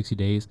stuff for 60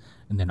 days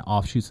and then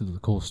offshoots to the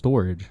cold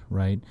storage,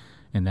 right?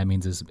 And that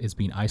means it's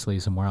being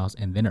isolated somewhere else,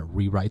 and then it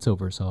rewrites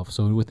over itself.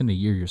 So within a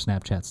year, your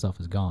Snapchat stuff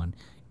is gone.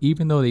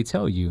 Even though they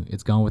tell you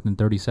it's gone within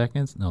 30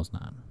 seconds, no, it's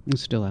not.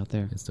 It's still out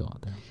there. It's still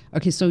out there.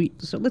 Okay, so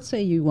let's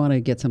say you want to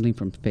get something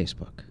from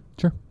Facebook.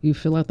 Sure. You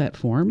fill out that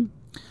form.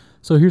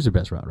 So here's the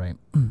best route, right?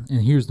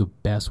 And here's the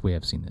best way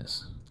I've seen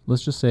this.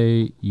 Let's just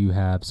say you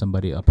have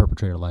somebody, a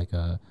perpetrator like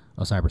a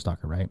cyber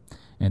stalker, right?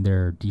 And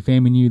they're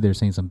defaming you. They're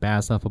saying some bad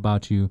stuff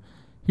about you.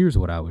 Here's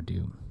what I would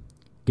do.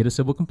 Get a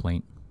civil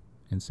complaint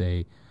and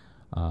say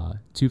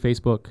to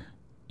Facebook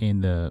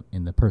in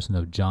the person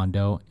of John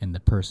Doe and the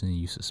person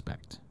you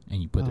suspect.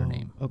 And you put their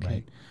name, okay.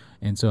 right?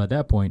 And so at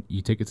that point,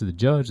 you take it to the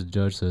judge. The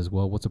judge says,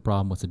 well, what's the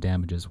problem? What's the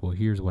damages? Well,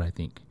 here's what I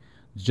think.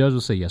 The judge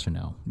will say yes or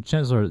no.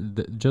 Chances are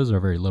the judges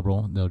are very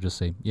liberal. They'll just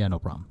say, yeah, no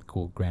problem.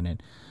 Cool,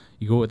 granted.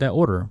 You go with that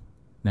order.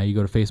 Now you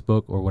go to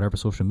Facebook or whatever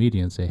social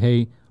media and say,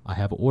 hey, I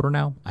have an order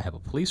now. I have a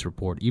police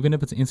report, even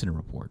if it's an incident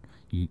report.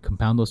 You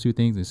compound those 2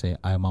 things and say,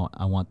 I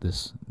want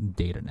this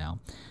data now.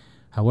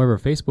 However,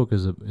 Facebook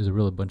is a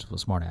really bunch of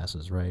smart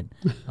asses, right?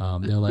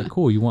 They're like,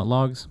 cool, you want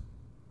logs?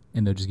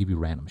 And they'll just give you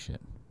random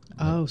shit.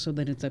 Oh, so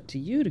then it's up to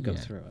you to go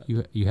through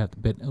it. You have to.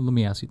 But let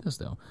me ask you this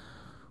though.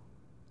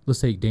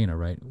 Let's take Dana,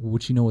 right?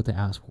 Would she know what to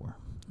ask for?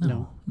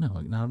 No,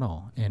 not at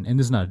all. And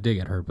this is not a dig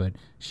at her, but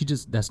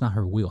that's not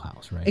her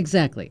wheelhouse, right?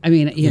 Exactly. I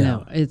mean, you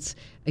know,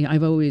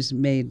 I've always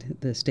made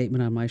the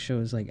statement on my show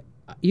is like,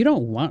 you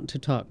don't want to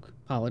talk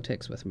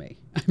politics with me.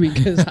 I mean,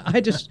 because I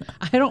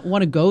don't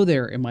want to go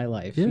there in my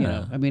life. Yeah. You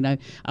know, I mean,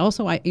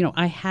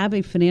 I have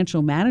a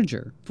financial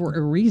manager for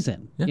a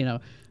reason. Yeah. You know,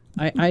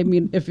 I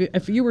mean,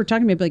 if you were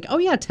talking to me, I'd be like, oh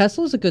yeah,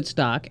 Tesla's a good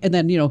stock, and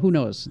then who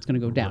knows, it's going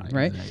to go down,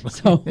 right? Exactly.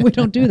 So we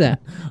don't do that.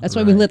 That's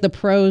why we Right. let the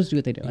pros do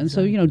what they do.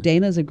 Exactly. And so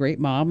Dana's a great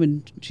mom,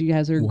 and she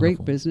has her great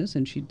Wonderful. business,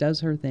 and she does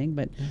her thing,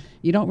 but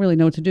you don't really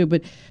know what to do.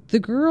 But the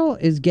girl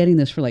is getting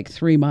this for like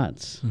 3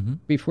 months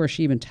before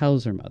she even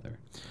tells her mother.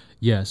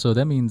 Yeah, so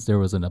that means there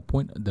was the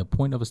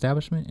point of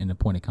establishment and a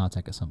point of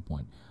contact at some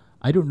point.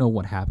 I don't know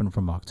what happened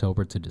from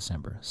October to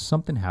December.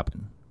 Something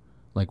happened,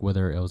 like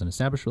whether it was an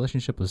established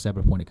relationship or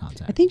established point of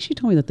contact. I think she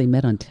told me that they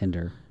met on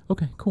Tinder.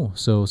 Okay, cool.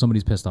 So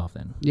somebody's pissed off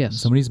then. Yes.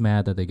 Somebody's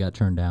mad that they got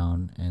turned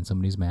down, and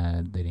somebody's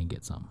mad they didn't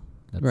get some.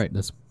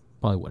 That's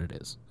probably what it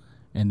is.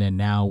 And then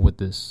now with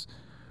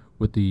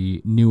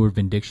the newer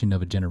vindication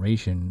of a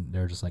generation,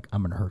 they're just like,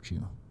 I'm going to hurt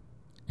you,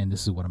 and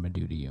this is what I'm going to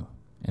do to you,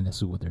 and this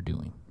is what they're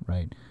doing,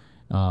 right?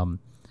 From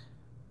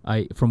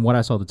what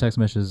I saw the text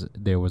messages,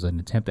 there was an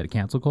attempt at a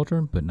cancel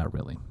culture, but not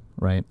really,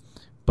 right?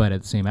 But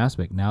at the same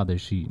aspect, now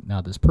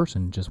this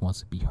person just wants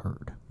to be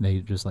heard.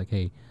 They just like,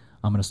 hey,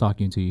 I'm going to stalk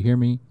you until you hear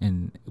me,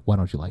 and why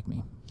don't you like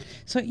me?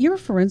 So your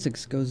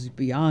forensics goes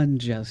beyond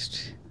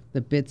just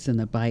the bits and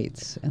the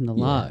bytes and the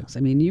logs. I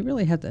mean, you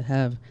really have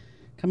to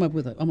come up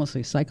with almost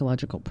a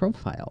psychological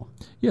profile.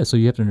 Yeah, so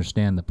you have to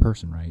understand the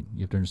person, right?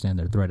 You have to understand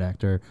their threat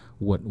actor,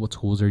 what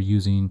tools they're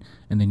using,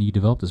 and then you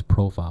develop this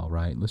profile,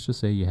 right? Let's just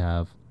say you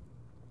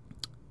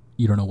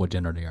don't know what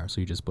gender they are,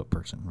 so you just put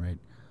person, right?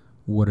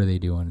 What are they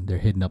doing? They're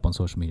hidden up on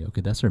social media.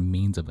 Okay, that's their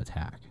means of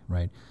attack,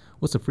 right?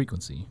 What's the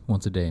frequency?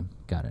 Once a day.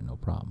 Got it, no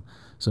problem.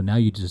 So now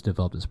you just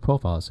develop this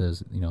profile that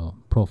says,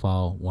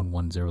 profile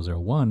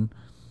 11001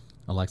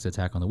 likes to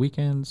attack on the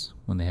weekends,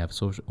 when they have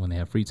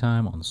free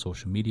time, on the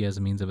social media as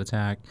a means of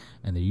attack,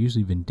 and they're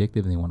usually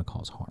vindictive and they want to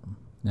cause harm.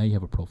 Now you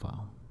have a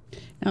profile.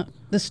 Now,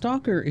 the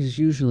stalker is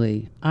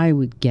usually, I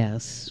would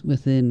guess,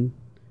 within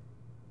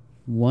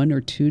 1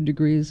 or 2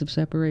 degrees of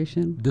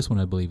separation. This one,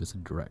 I believe, is a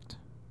direct.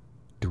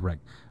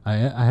 I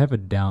have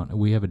it down.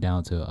 We have it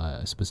down to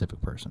a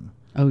specific person.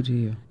 Oh, do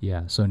you?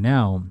 Yeah. So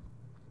now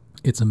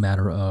it's a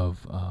matter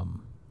of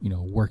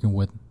working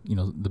with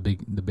the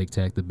big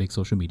tech, the big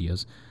social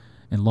medias,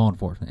 and law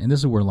enforcement. And this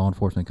is where law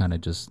enforcement kind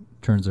of just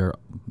turns their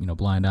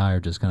blind eye or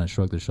just kind of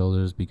shrug their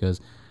shoulders, because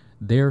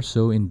they're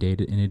so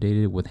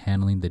inundated with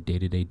handling the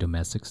day-to-day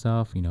domestic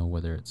stuff.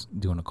 Whether it's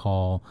doing a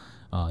call,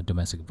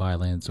 domestic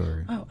violence,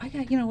 or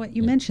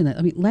you mentioned that.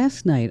 I mean,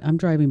 last night I'm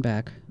driving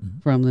back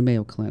from the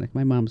Mayo Clinic.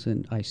 My mom's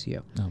in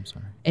ICU. Oh, I'm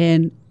sorry.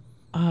 And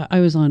I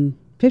was on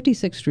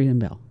 56th Street in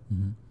Bell.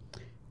 Mm-hmm.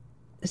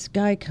 This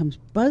guy comes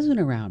buzzing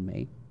around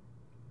me,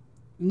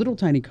 little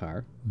tiny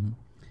car,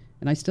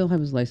 and I still have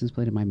his license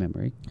plate in my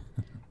memory.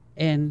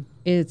 And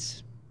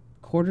it's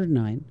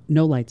 8:45,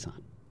 no lights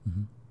on.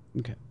 Mm-hmm.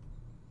 Okay.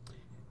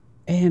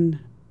 And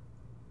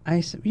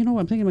I said, I'm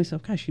thinking to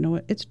myself, gosh,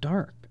 it's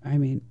dark. I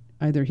mean,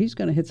 either he's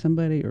going to hit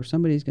somebody or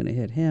somebody's going to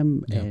hit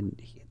him. Yeah. And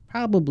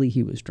probably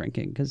he was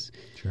drinking, because,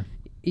 sure,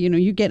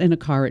 you get in a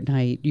car at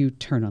night, you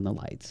turn on the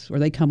lights, or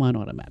they come on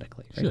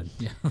automatically. Right? Should,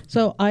 yeah.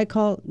 So I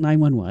call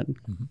 911.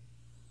 Mm-hmm.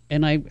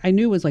 And I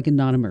knew it was like a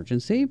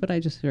non-emergency, but I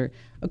just heard,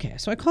 okay.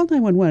 So I called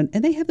 911,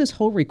 and they have this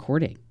whole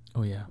recording.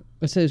 Oh, yeah.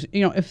 It says,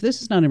 if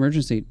this is not an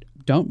emergency,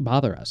 don't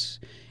bother us.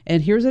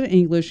 And here's it in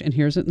English, and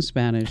here's it in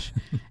Spanish.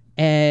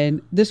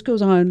 And this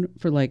goes on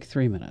for like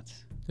 3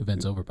 minutes.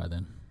 Event's over by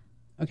then.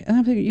 Okay. And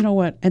I'm thinking, you know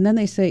what? And then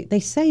they say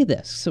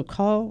this. So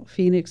call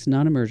Phoenix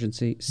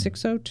non-emergency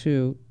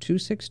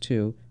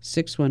 602-262-6151.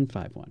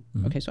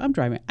 Mm-hmm. Okay. So I'm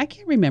driving. I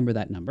can't remember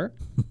that number.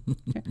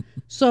 Okay.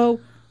 So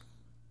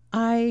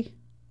I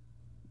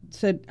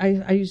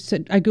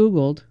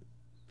Googled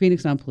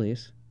Phoenix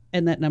non-police,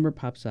 and that number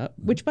pops up,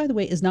 which, by the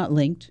way, is not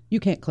linked. You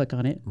can't click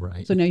on it.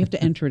 Right. So now you have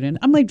to enter it in.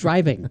 I'm like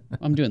driving.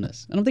 I'm doing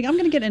this. And I'm thinking, I'm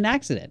going to get in an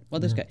accident.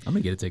 Well, this guy. I'm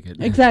going to get a ticket.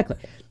 Exactly.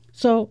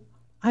 So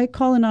I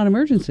call a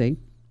non-emergency,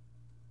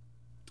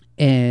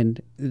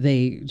 and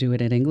they do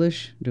it in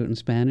English, do it in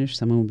Spanish.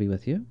 Someone will be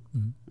with you.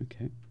 Mm-hmm.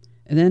 Okay.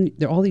 And then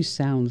there are all these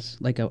sounds,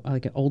 like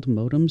an old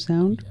modem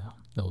sound. Yeah,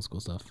 the old school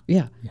stuff.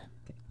 Yeah.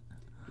 Okay.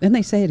 Then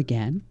they say it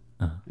again.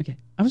 Uh-huh. Okay.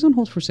 I was on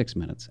hold for 6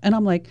 minutes. And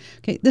I'm like,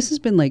 okay, this has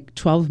been like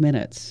 12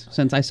 minutes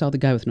since I saw the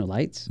guy with no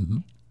lights. Mm-hmm.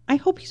 I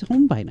hope he's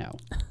home by now.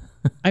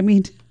 I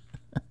mean...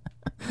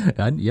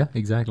 yeah,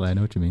 exactly. I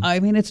know what you mean.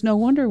 I mean, it's no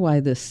wonder why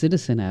the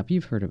Citizen app,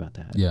 you've heard about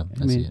that. Yeah,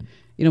 I see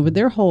it. But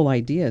their whole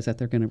idea is that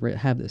they're going to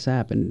have this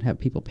app and have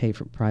people pay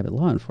for private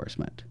law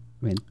enforcement.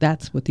 I mean,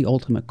 that's what the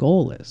ultimate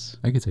goal is.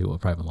 I can tell you what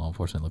private law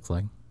enforcement looks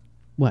like.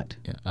 What?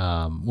 Yeah.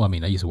 Well, I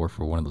mean, I used to work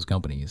for one of those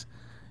companies,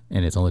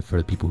 and it's only for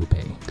the people who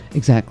pay.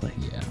 Exactly.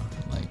 Yeah.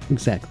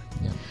 Exactly.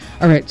 Yeah.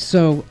 All right.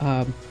 So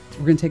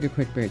we're going to take a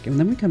quick break, and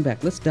then we come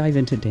back. Let's dive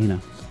into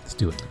Dana. Let's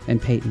do it.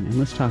 And Peyton, and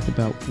let's talk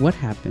about what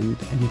happened,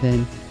 and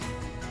then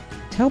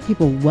tell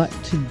people what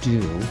to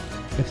do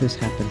if this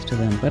happens to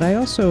them. But I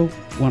also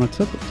want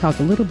to talk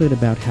a little bit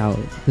about how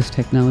this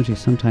technology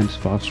sometimes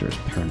fosters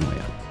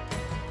paranoia.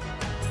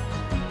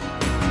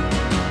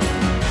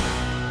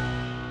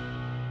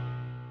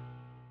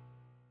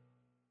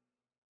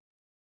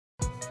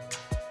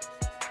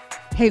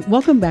 Hey,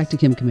 welcome back to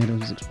Kim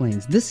Commandos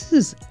Explains. This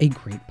is a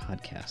great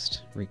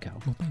podcast, Rico.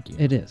 Well, thank you.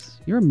 It is.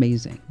 You're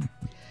amazing.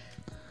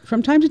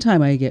 From time to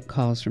time, I get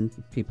calls from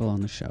people on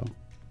the show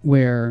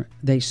where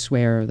they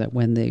swear that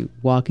when they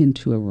walk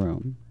into a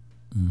room,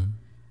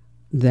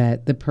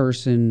 that the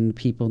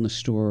people in the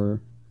store,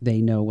 they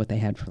know what they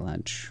had for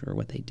lunch or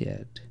what they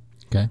did.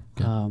 Okay.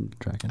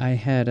 Tracking. I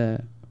had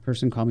a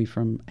person call me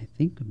from, I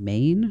think,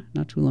 Maine,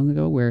 not too long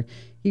ago, where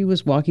he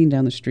was walking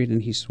down the street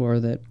and he swore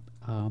that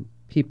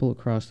people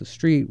across the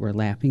street were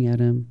laughing at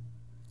him.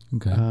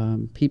 Okay.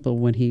 People,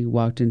 when he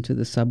walked into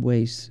the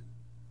Subway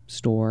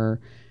store,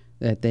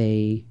 that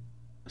they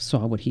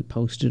saw what he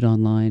posted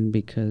online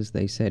because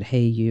they said,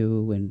 "Hey,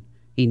 you," and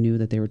he knew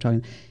that they were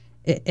talking.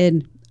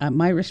 And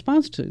my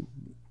response to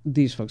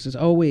these folks is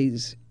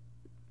always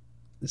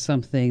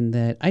something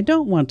that I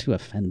don't want to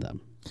offend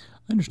them.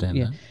 I understand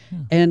that. Yeah.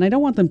 And I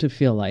don't want them to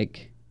feel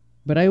like,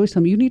 but I always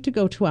tell them, you need to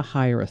go to a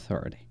higher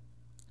authority.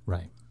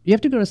 Right. You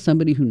have to go to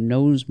somebody who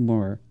knows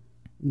more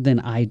than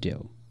I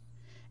do.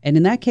 And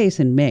in that case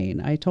in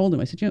Maine, I told him,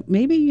 I said,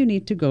 maybe you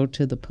need to go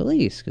to the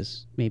police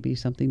because maybe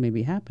something may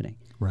be happening.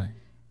 Right.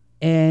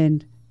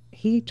 And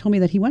he told me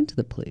that he went to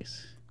the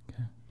police.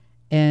 Okay.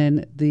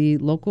 And the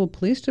local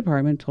police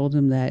department told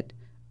him that,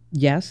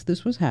 yes,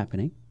 this was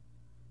happening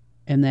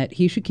and that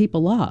he should keep a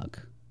log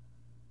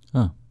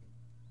of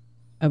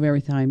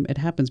every time it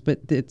happens. But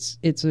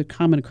it's a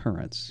common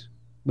occurrence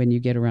when you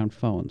get around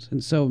phones.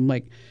 And so I'm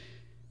like,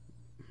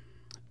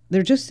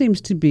 there just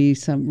seems to be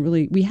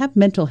we have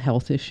mental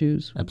health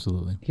issues.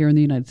 Absolutely. Here in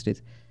the United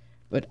States.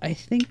 But I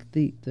think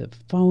the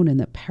phone and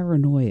the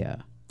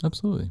paranoia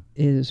absolutely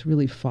is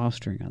really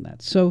fostering on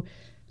that. So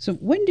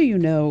when do you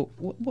know,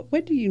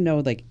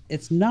 like,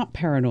 it's not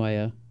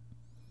paranoia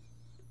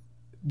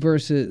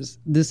versus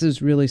this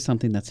is really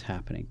something that's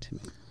happening to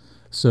me?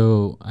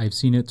 So I've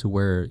seen it to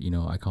where,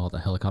 I call it the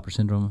helicopter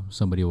syndrome.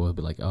 Somebody will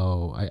be like,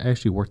 oh, I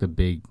actually worked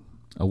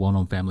a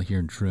well-known family here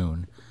in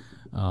Troon.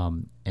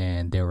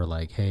 And they were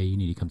like, hey, you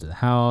need to come to the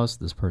house.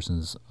 This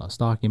person's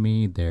stalking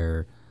me.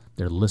 They're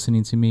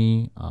listening to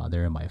me.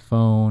 They're in my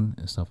phone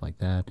and stuff like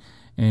that.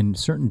 And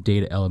certain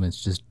data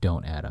elements just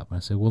don't add up. And I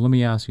said, well, let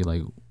me ask you,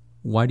 like,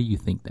 why do you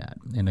think that?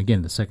 And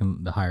again,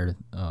 the higher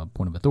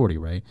point of authority,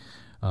 right?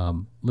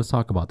 Let's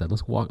talk about that.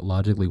 Let's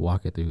logically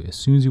walk it through. As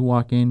soon as you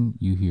walk in,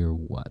 you hear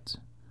what?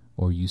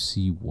 Or you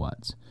see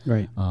what?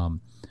 Right.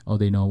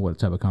 They know what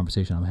type of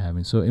conversation I'm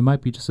having. So it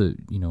might be just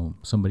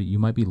somebody, you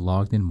might be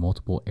logged in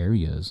multiple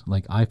areas.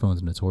 Like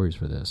iPhone's notorious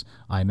for this.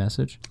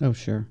 iMessage. Oh,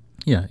 sure.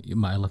 Yeah,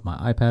 I left my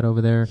iPad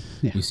over there.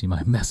 Yeah. You see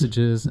my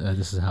messages.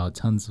 This is how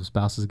tons of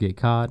spouses get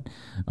caught.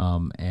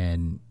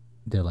 And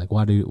they're like,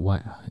 why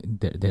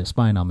they're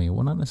spying on me?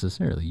 Well, not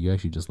necessarily. You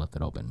actually just left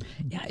it open.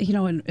 Yeah,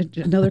 and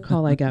another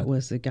call I got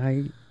was a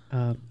guy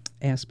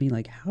asked me,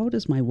 like, how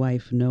does my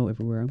wife know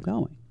everywhere I'm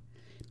going?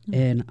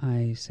 And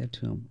I said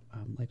to him,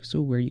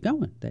 so where are you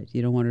going that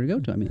you don't want her to go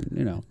to? I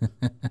mean,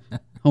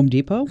 Home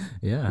Depot?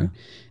 Yeah. Right?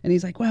 And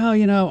he's like, well,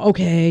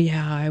 okay,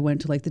 yeah, I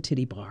went to like the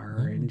titty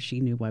bar and she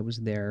knew I was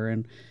there.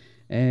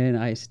 And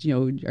I said,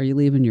 are you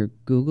leaving your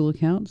Google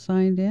account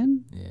signed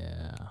in?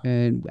 Yeah.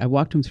 And I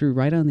walked him through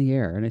right on the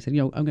air. And I said,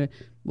 I'm going to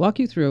walk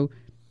you through.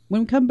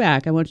 When we come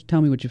back, I want you to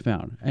tell me what you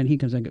found. And he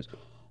comes in and goes,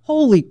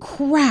 holy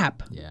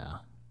crap. Yeah.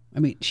 I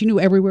mean, she knew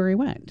everywhere he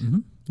went Yeah.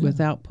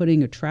 without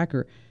putting a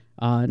tracker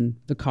on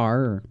the car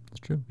or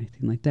That's true.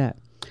 anything like that.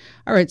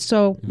 All right,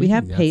 so we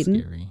have Peyton.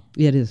 Scary.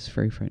 Yeah, it is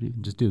very frightening.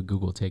 Just do a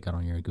Google takeout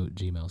on your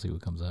Gmail, see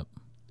what comes up.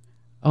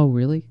 Oh,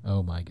 really?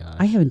 Oh my gosh.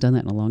 I haven't done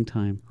that in a long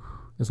time.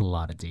 There's a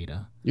lot of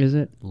data. Is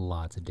it?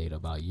 Lots of data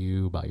about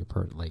you, about your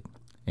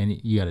and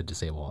you got to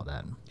disable all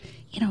that.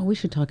 We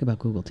should talk about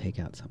Google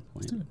Takeout at some point.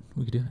 Let's do it.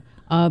 We could do it.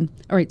 All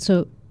right,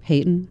 so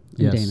Peyton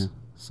and Yes. Dana.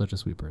 Such a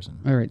sweet person.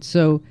 All right,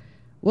 so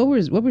what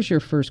was your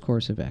first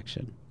course of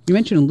action? You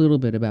mentioned a little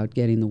bit about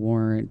getting the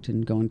warrant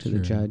and going to the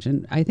judge,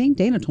 and I think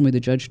Dana told me the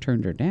judge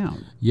turned her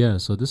down. Yeah,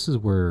 so this is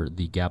where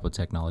the gap of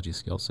technology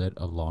skill set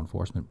of law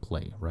enforcement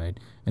play, right?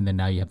 And then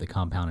now you have the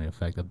compounding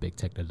effect of big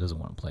tech that doesn't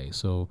want to play.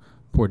 So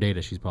poor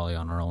Data, she's probably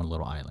on her own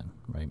little island,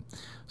 right?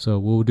 So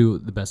we'll do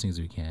the best things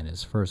we can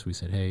is first we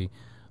said, hey,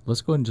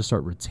 let's go ahead and just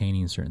start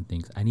retaining certain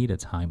things. I need a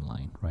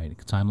timeline, right?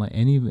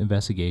 Any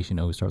investigation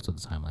always starts with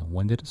a timeline.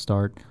 When did it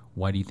start?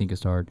 Why do you think it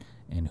started?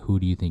 And who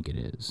do you think it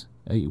is?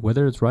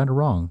 Whether it's right or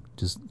wrong,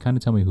 just kind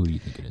of tell me who do you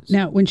think it is.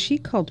 Now, when she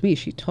called me,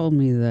 she told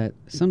me that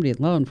somebody at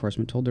law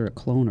enforcement told her to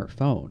clone her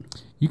phone.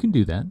 You can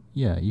do that.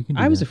 Yeah, you can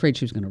do I was that. afraid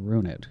she was going to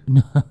ruin it.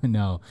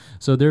 No.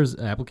 So there's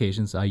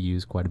applications I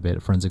use quite a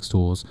bit, forensics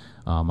tools.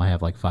 I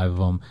have like 5 of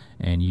them,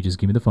 and you just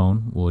give me the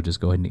phone. We'll just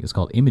go ahead and it's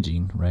called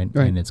imaging, right?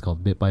 And it's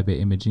called bit-by-bit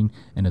imaging,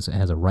 and it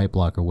has a write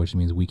blocker, which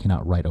means we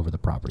cannot write over the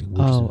property.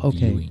 We're just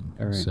viewing.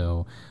 All right.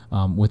 So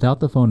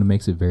without the phone, it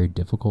makes it very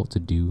difficult to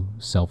do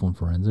cell phone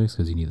forensics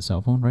because you need a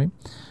cell phone, right?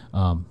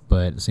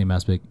 But the same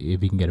aspect,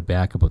 if you can get a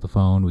backup of the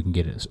phone, we can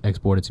get it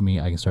exported to me.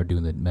 I can start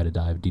doing the meta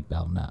dive, deep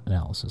dive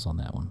analysis on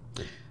that one.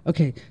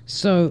 Okay,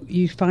 so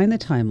you find the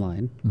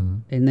timeline,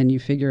 and then you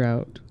figure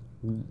out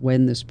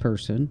when this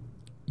person...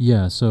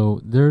 Yeah,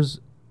 so there's,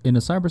 in a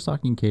cyber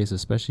stalking case,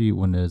 especially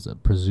when it's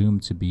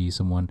presumed to be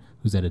someone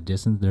who's at a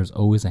distance, there's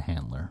always a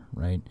handler,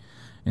 right?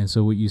 And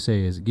so what you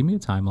say is, give me a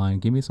timeline,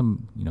 give me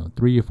some,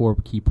 3 or 4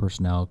 key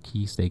personnel,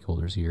 key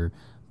stakeholders here,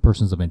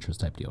 persons of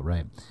interest type deal,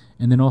 right?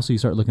 And then also you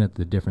start looking at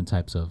the different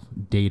types of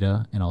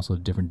data and also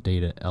different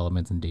data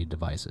elements and data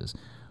devices.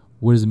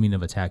 What does it mean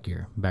of attack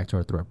here? Back to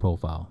our threat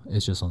profile.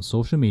 It's just on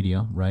social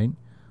media, right?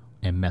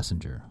 And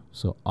messenger.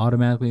 So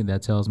automatically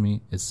that tells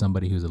me it's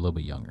somebody who's a little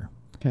bit younger.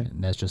 Okay.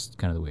 And that's just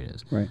kind of the way it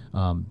is. Right.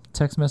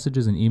 Text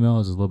messages and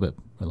emails is a little bit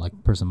like a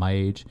person my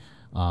age.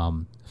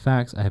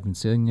 Fax, I haven't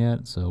seen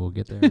yet, so we'll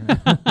get there.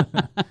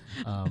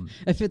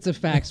 If it's a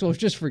fax, well,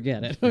 just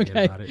forget it. Forget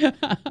Okay. about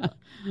it.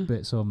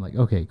 But so I'm like,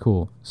 okay,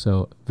 cool.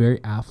 So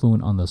very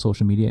affluent on the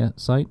social media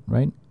site,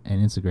 right?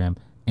 And Instagram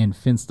and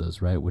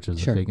Finstas, right? Which are the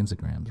Sure. fake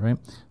Instagrams, right?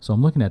 So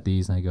I'm looking at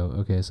these and I go,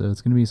 okay, so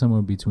it's going to be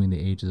somewhere between the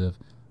ages of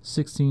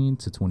 16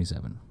 to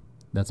 27.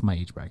 That's my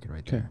age bracket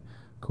right there.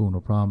 Cool, no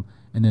problem.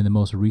 And then the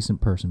most recent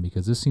person,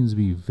 because this seems to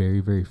be very,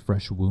 very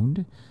fresh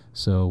wound.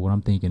 So what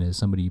I'm thinking is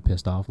somebody you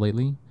pissed off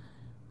lately.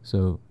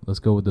 So let's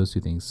go with those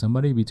two things.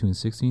 Somebody between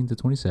 16 to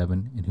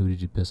 27, and who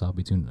did you piss off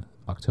between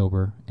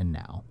October and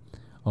now?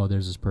 Oh,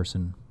 there's this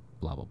person,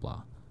 blah, blah,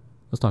 blah.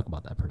 Let's talk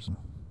about that person.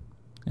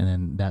 And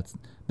then that's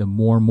the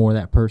more and more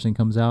that person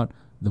comes out,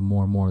 the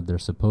more and more their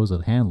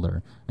supposed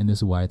handler. And this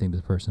is why I think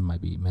this person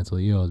might be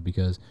mentally ill, is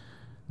because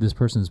this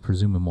person is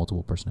presuming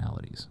multiple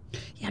personalities.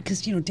 Yeah,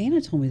 because, Dana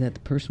told me that the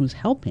person was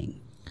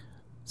helping.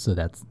 So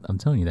I'm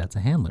telling you, that's a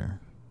handler.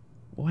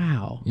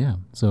 Wow. Yeah.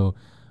 So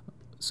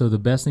the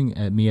best thing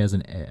at me as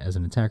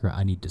an attacker,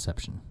 I need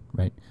deception,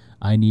 right?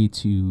 I need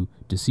to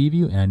deceive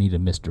you and I need to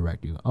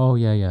misdirect you. Oh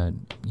yeah.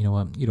 You know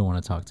what? You don't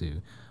want to talk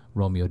to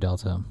Romeo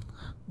Delta.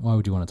 Why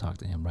would you want to talk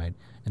to him, right?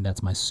 And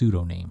that's my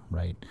pseudonym,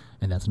 right?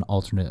 And that's an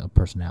alternate of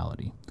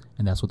personality.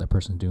 And that's what that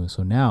person's doing.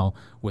 So now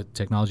with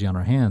technology on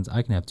our hands,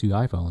 I can have 2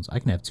 iPhones. I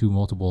can have 2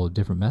 multiple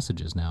different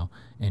messages now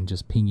and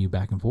just ping you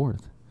back and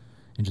forth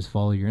and just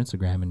follow your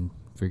Instagram and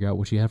figure out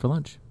what you had for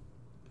lunch.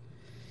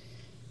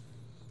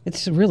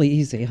 It's really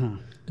easy, huh?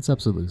 It's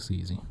absolutely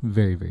easy.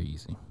 Very, very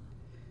easy.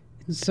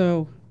 And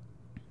so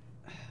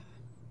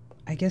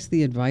I guess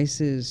the advice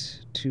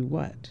is to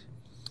what?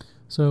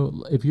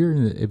 So if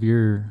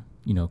you're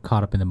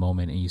caught up in the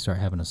moment and you start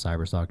having a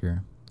cyber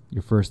stalker,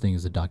 your first thing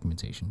is the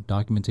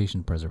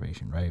documentation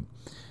preservation, right?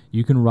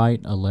 You can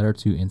write a letter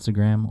to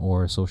Instagram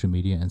or social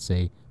media and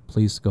say,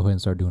 please go ahead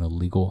and start doing a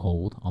legal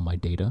hold on my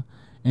data,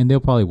 and they'll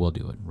probably will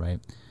do it, right?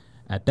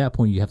 At that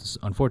point,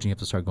 unfortunately, you have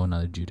to start going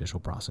down the judicial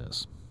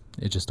process.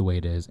 It's just the way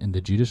it is, and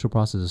the judicial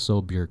process is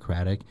so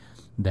bureaucratic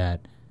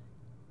that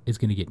it's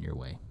going to get in your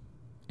way,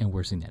 and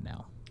we're seeing that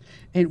now.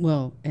 And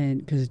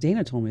because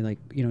Dana told me,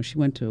 she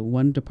went to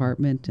one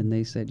department and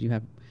they said you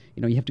have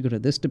to go to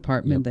this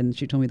department. Yep. Then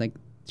she told me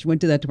she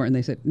went to that department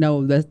and they said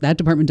no, that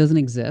department doesn't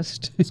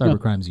exist. Cyber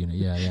crimes unit,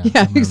 yeah.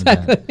 Yeah,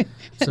 exactly. That.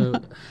 So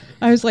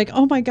I was like,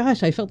 oh my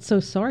gosh, I felt so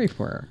sorry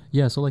for her.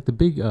 yeah, so like the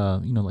big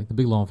the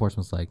big law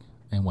enforcement's like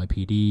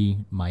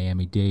NYPD,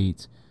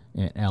 Miami-Dade,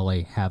 and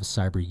LA have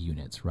cyber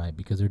units, right?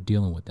 Because they're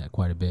dealing with that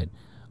quite a bit.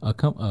 A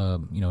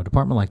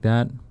department like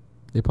that,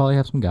 they probably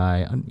have some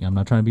guy. I'm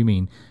not trying to be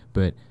mean,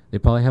 but they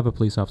probably have a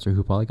police officer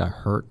who probably got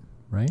hurt,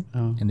 right?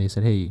 Oh. And they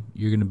said, hey,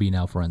 you're going to be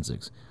now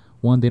forensics.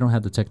 One, they don't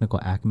have the technical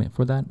acumen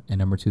for that, and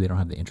number 2, they don't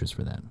have the interest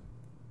for that.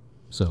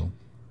 So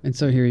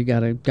here you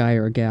got a guy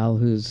or a gal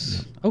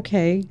who's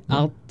okay.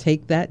 I'll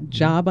take that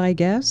job, I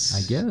guess.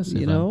 I guess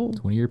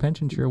 20-year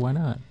pension, sure, why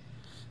not?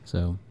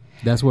 So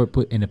that's where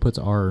it puts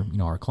our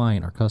our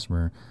client, our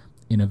customer,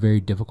 in a very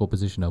difficult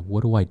position of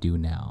what do I do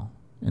now?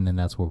 And then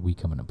that's where we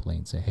come into play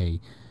and say, hey,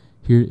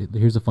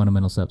 here's the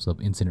fundamental steps of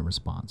incident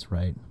response,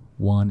 right?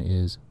 One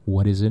is,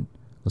 what is it?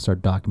 Let's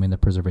start documenting the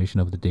preservation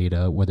of the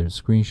data, whether it's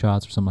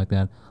screenshots or something like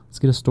that. Let's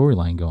get a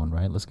storyline going,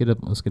 right? Let's get a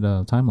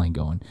timeline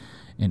going,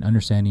 and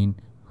understanding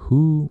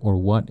who or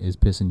what is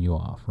pissing you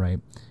off, right?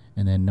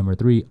 And then number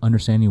 3,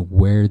 understanding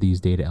where these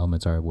data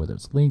elements are, whether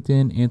it's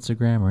LinkedIn,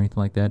 Instagram, or anything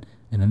like that,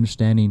 and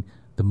understanding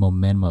the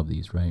momentum of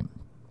these, right?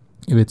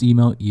 If it's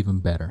email, even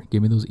better.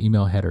 Give me those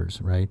email headers,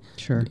 right?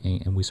 Sure.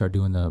 And we start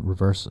doing the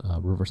reverse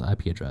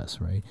IP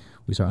address, right?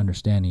 We start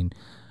understanding.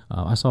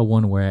 I saw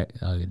one where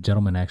a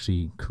gentleman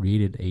actually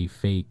created a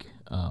fake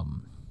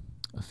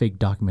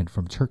document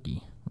from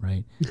Turkey,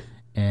 right?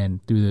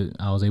 And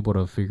I was able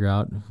to figure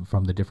out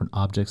from the different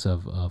objects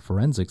of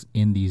forensics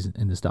in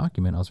this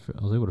document, I was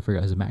able to figure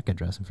out his MAC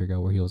address and figure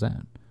out where he was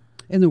at.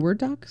 In the Word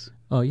docs?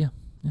 Oh yeah.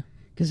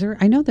 Because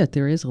I know that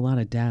there is a lot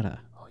of data.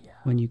 Oh yeah.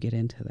 When you get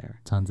into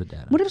there, tons of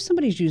data. What if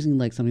somebody's using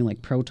something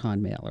like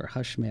Proton Mail or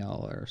Hush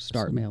Mail or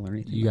Start Mail or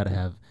anything? You got to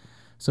have.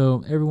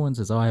 So everyone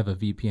says, "Oh, I have a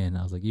VPN."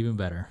 I was like, even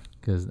better,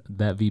 because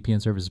that VPN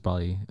service is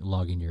probably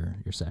logging your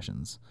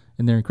sessions,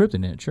 and they're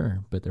encrypting it, sure,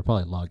 but they're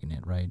probably logging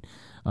it, right?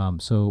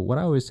 So what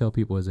I always tell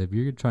people is, if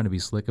you're trying to be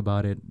slick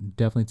about it,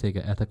 definitely take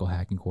an ethical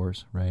hacking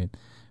course, right?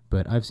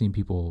 But I've seen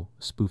people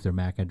spoof their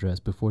MAC address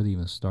before they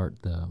even start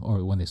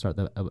or when they start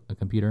a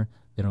computer,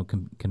 they don't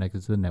connect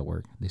it to the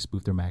network. They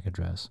spoof their MAC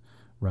address,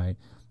 right?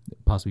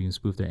 Possibly even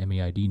spoof their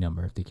MEID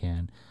number if they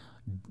can.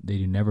 They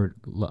do never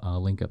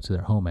link up to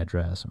their home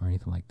address or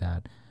anything like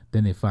that.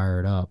 Then they fire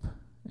it up,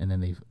 and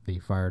then they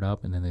fire it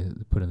up, and then they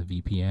put in the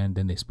VPN.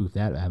 Then they spoof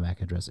that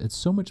MAC address. It's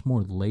so much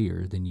more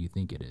layered than you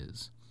think it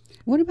is.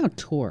 What about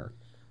Tor?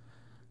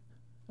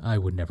 I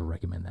would never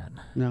recommend that.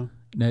 No.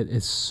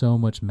 It's so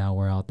much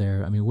malware out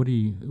there. I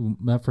mean,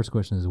 my first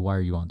question is, why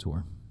are you on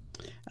Tor?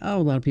 Oh,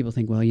 a lot of people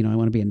think, well, I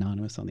want to be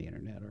anonymous on the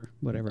internet or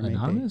whatever it may be.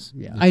 Anonymous?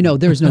 Yeah, I know.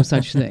 There's no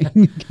such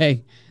thing.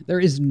 Okay. There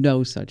is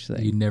no such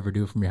thing. You never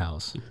do it from your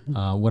house.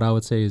 What I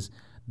would say is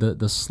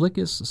the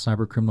slickest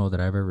cyber criminal that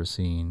I've ever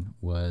seen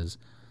was,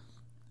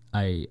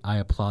 I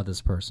applaud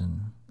this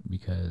person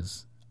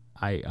because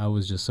I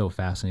was just so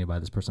fascinated by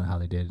this person, how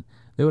they did.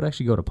 They would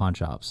actually go to pawn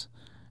shops.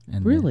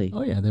 And Really?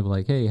 Oh, yeah. They were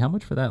like, hey, how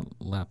much for that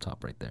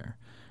laptop right there?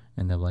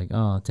 And they're like,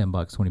 oh, $10,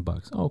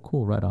 $20. Oh,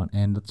 cool, right on.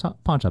 And the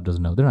pawn shop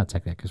doesn't know. They're not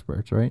tech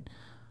experts, right?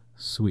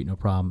 Sweet, no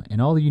problem. And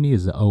all you need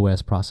is the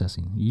OS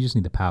processing. You just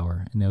need the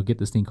power. And they'll get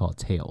this thing called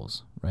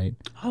Tails, right?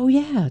 Oh,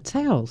 yeah.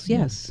 Tails.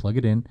 Yes. Yeah, plug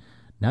it in.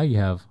 Now you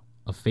have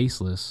a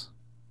faceless,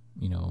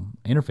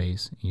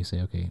 interface. And you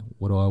say, okay,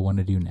 what do I want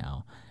to do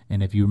now?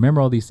 And if you remember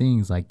all these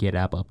things like get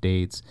app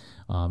updates,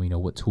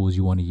 what tools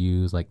you want to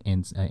use, like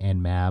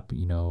Nmap,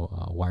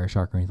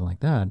 Wireshark or anything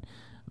like that,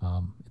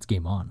 it's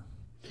game on.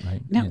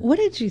 Right. Now, what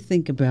did you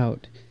think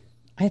about?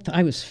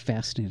 I was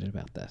fascinated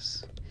about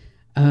this,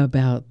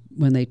 about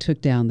when they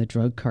took down the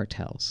drug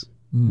cartels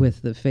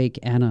with the fake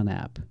Anon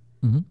app.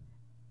 Mm-hmm.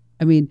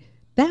 I mean,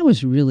 that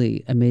was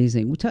really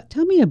amazing.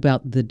 Tell me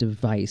about the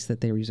device that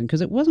they were using,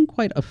 because it wasn't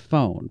quite a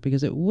phone,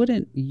 because it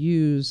wouldn't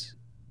use.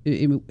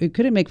 It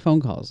couldn't make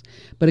phone calls,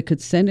 but it could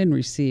send and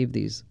receive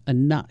these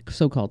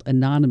so-called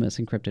anonymous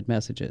encrypted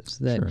messages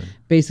that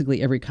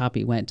basically every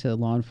copy went to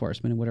law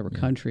enforcement in whatever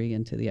country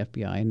and to the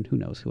FBI and who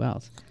knows who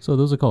else. So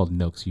those are called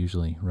Nooks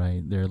usually,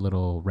 right? They're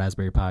little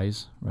Raspberry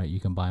Pis, right? You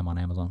can buy them on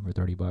Amazon for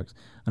 $30.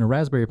 And a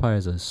Raspberry Pi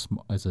is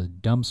a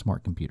dumb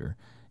smart computer.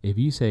 If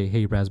you say,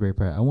 hey, Raspberry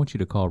Pi, I want you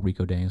to call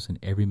Rico Danielson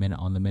every minute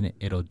on the minute,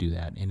 it'll do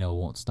that, and it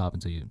won't stop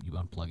until you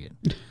unplug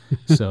it.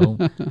 So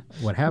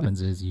what happens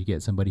is you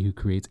get somebody who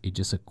creates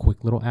just a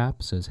quick little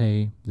app, says,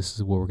 hey, this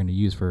is what we're going to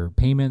use for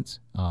payments.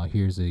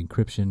 Here's the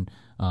encryption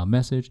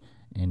message,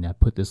 and I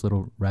put this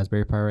little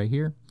Raspberry Pi right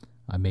here.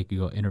 I make it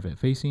go internet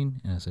facing,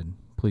 and I said,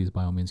 please,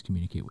 by all means,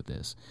 communicate with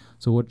this.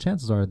 So what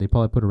chances are they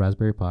probably put a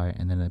Raspberry Pi,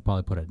 and then they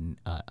probably put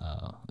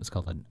it's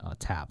called a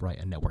tap, right?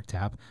 A network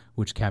tap,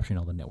 which capturing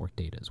all the network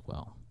data as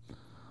well.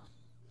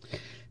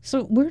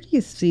 So where do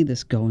you see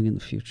this going in the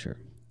future?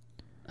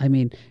 I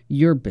mean,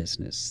 your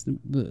business,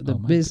 the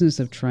business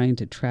of trying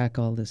to track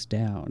all this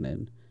down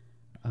and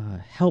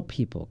help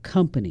people,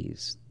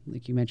 companies,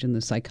 like you mentioned,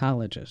 the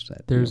psychologist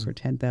that for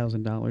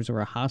 $10,000, or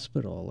a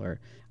hospital,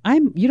 or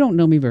you don't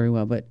know me very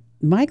well, but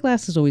my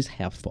glass is always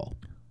half full.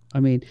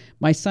 I mean,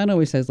 my son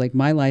always says, like,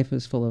 my life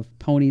is full of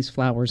ponies,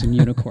 flowers, and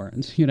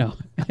unicorns,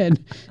 and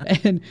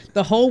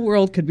the whole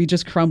world could be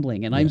just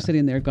crumbling, and I'm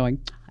sitting there going,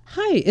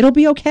 hi, it'll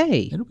be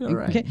okay. It'll be all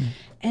right. Okay?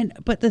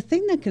 But the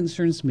thing that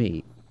concerns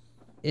me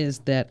is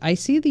that I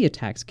see the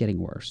attacks getting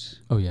worse.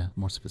 Oh, yeah,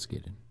 more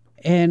sophisticated.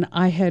 And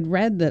I had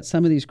read that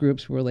some of these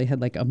groups where they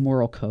had like a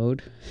moral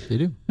code. They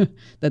do.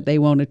 that they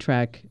won't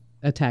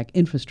attack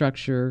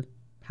infrastructure,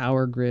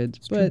 power grids,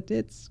 It's but true.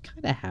 it's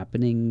kind of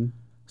happening.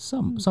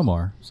 Some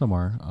are.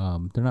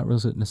 They're not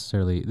really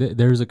necessarily.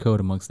 There's a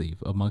code amongst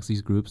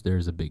these groups.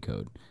 There's a big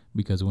code,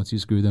 because once you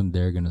screw them,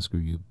 they're gonna screw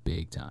you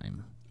big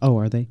time. Oh,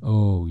 are they?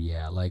 Oh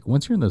yeah, like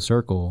once you're in the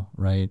circle,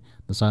 right?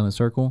 The silent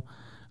circle,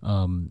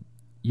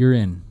 you're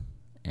in,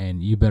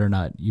 and you better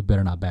not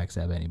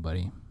backstab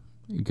anybody,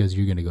 because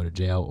you're gonna go to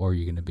jail or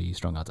you're gonna be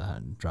strung out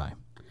to dry.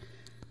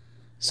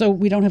 So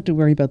we don't have to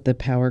worry about the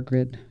power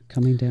grid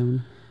coming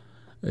down?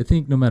 I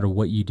think no matter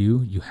what you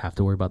do, you have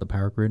to worry about the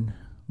power grid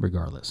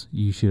regardless.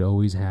 You should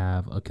always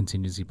have a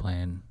contingency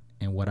plan.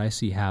 And what I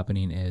see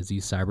happening is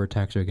these cyber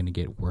attacks are going to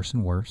get worse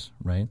and worse,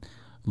 right?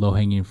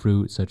 Low-hanging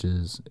fruit, such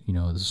as, the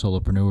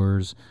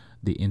solopreneurs,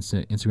 the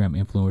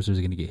Instagram influencers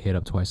are going to get hit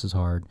up twice as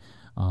hard.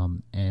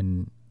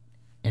 And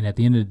at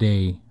the end of the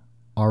day,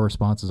 our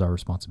response is our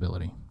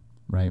responsibility,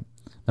 right?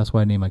 That's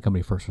why I named my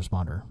company First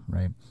Responder,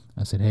 right?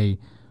 I said, hey,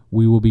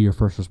 we will be your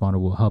first responder.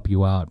 We'll help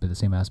you out. But the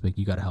same aspect,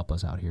 you got to help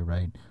us out here,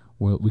 right?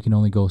 We can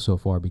only go so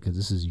far because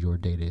this is your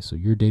data. So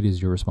your data is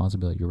your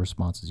responsibility. Your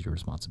response is your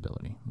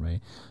responsibility,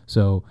 right?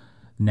 So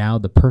now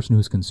the person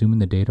who's consuming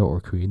the data or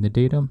creating the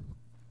data,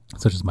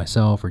 such as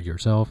myself or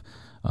yourself,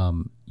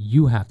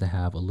 you have to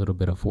have a little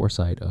bit of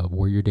foresight of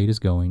where your data is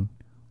going,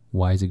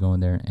 why is it going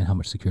there, and how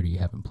much security you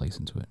have in place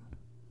into it.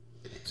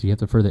 So you have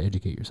to further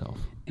educate yourself.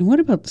 And what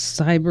about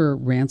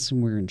cyber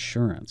ransomware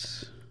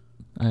insurance?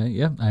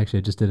 Yeah, I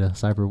just did a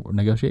cyber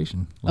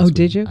negotiation. Oh,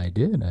 did you? I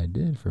did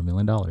for $1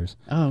 million.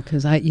 Oh,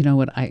 because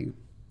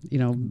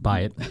Buy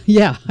it.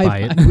 Yeah, Buy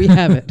it. we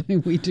have it.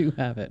 We do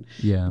have it.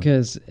 Yeah.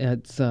 Because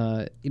it's,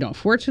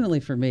 fortunately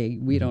for me,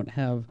 we don't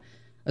have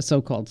a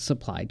so-called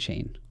supply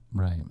chain.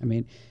 Right. I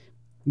mean,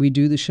 we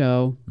do the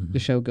show. Mm-hmm. The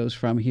show goes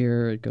from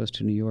here. It goes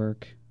to New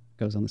York,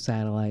 goes on the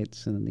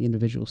satellites, and then the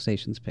individual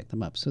stations pick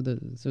them up. So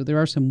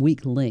there are some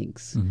weak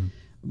links. Mm-hmm.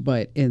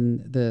 But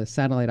in the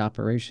satellite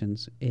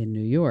operations in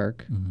New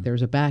York, mm-hmm.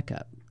 there's a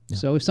backup. Yeah.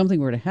 So if something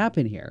were to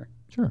happen here,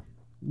 sure,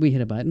 we hit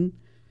a button.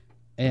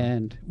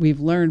 And we've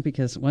learned,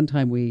 because one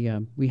time we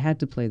had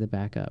to play the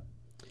backup,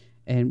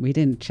 and we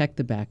didn't check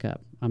the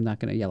backup. I'm not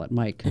going to yell at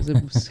Mike because it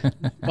was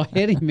by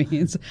any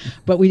means,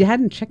 but we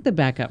hadn't checked the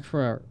backup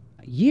for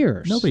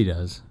years. Nobody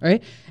does.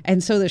 Right?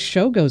 And so the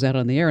show goes out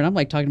on the air, and I'm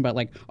like talking about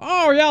like,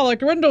 oh yeah,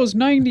 like Windows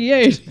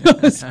 98.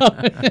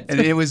 And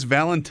it was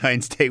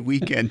Valentine's Day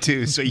weekend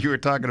too, so you were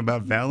talking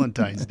about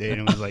Valentine's Day,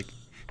 and it was like,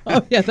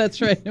 oh yeah,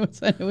 that's right.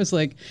 It was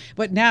like,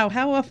 but now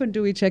how often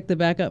do we check the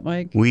backup,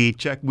 Mike? we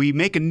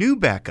make a new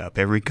backup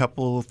every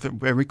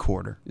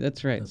quarter.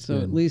 That's right. That's so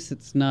good. at least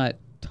it's not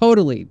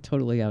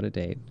totally out of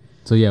date.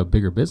 So yeah,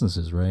 bigger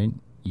businesses, right?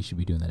 You should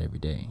be doing that every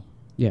day.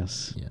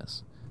 Yes.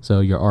 Yes.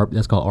 So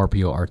that's called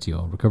RPO,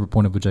 RTO, recover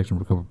point of objection,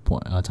 recover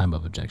point, time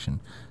of objection.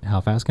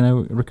 How fast can I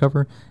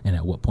recover, and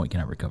at what point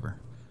can I recover?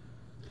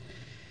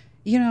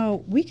 You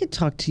know, we could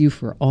talk to you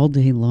for all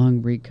day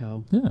long,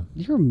 Rico. Yeah,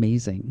 You're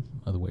amazing.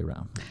 other way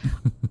around.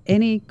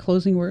 Any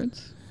closing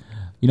words?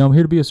 I'm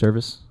here to be of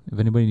service. If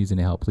anybody needs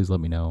any help, please let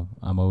me know.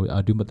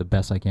 I'll do the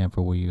best I can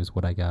for you is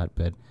what I got.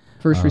 But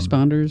First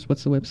responders,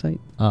 what's the website?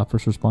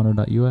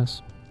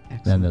 firstresponder.us. Then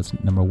Excellent.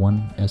 that's number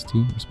 1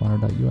 ST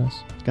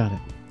responder.us. Got it.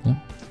 Yeah.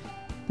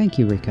 Thank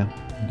you, Rico.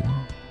 Okay.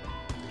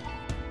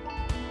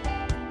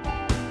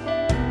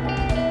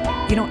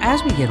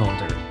 As we get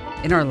older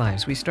in our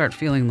lives, we start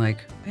feeling like,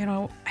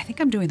 I think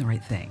I'm doing the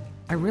right thing.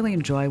 I really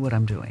enjoy what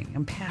I'm doing.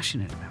 I'm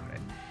passionate about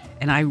it.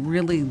 And I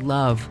really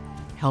love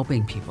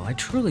helping people. I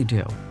truly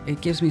do.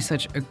 It gives me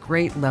such a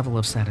great level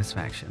of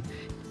satisfaction.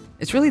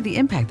 It's really the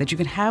impact that you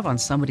can have on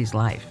somebody's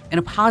life, in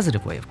a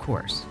positive way, of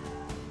course.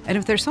 And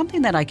if there's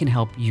something that I can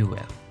help you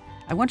with,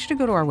 I want you to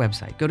go to our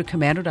website. Go to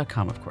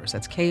komando.com, of course.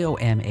 That's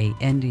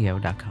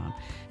komando.com.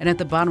 And at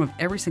the bottom of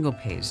every single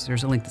page,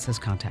 there's a link that says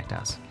Contact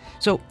Us.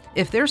 So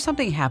if there's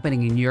something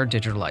happening in your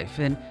digital life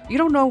and you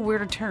don't know where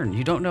to turn,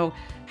 you don't know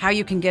how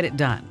you can get it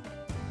done.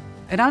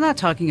 And I'm not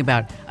talking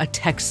about a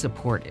tech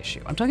support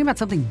issue. I'm talking about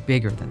something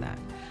bigger than that.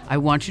 I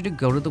want you to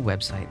go to the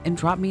website and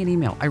drop me an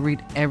email. I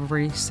read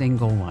every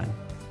single one.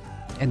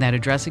 And that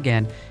address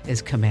again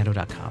is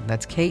komando.com.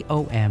 That's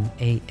komando.com.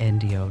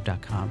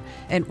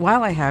 And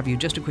while I have you,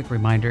 just a quick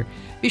reminder,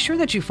 be sure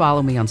that you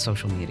follow me on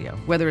social media,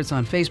 whether it's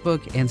on Facebook,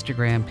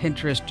 Instagram,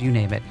 Pinterest, you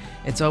name it.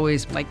 It's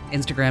always like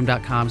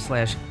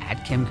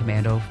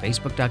Instagram.com/@KimCommando,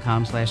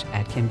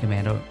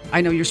 Facebook.com/@KimCommando. I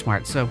know you're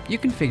smart, so you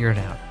can figure it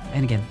out.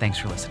 And again, thanks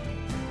for listening.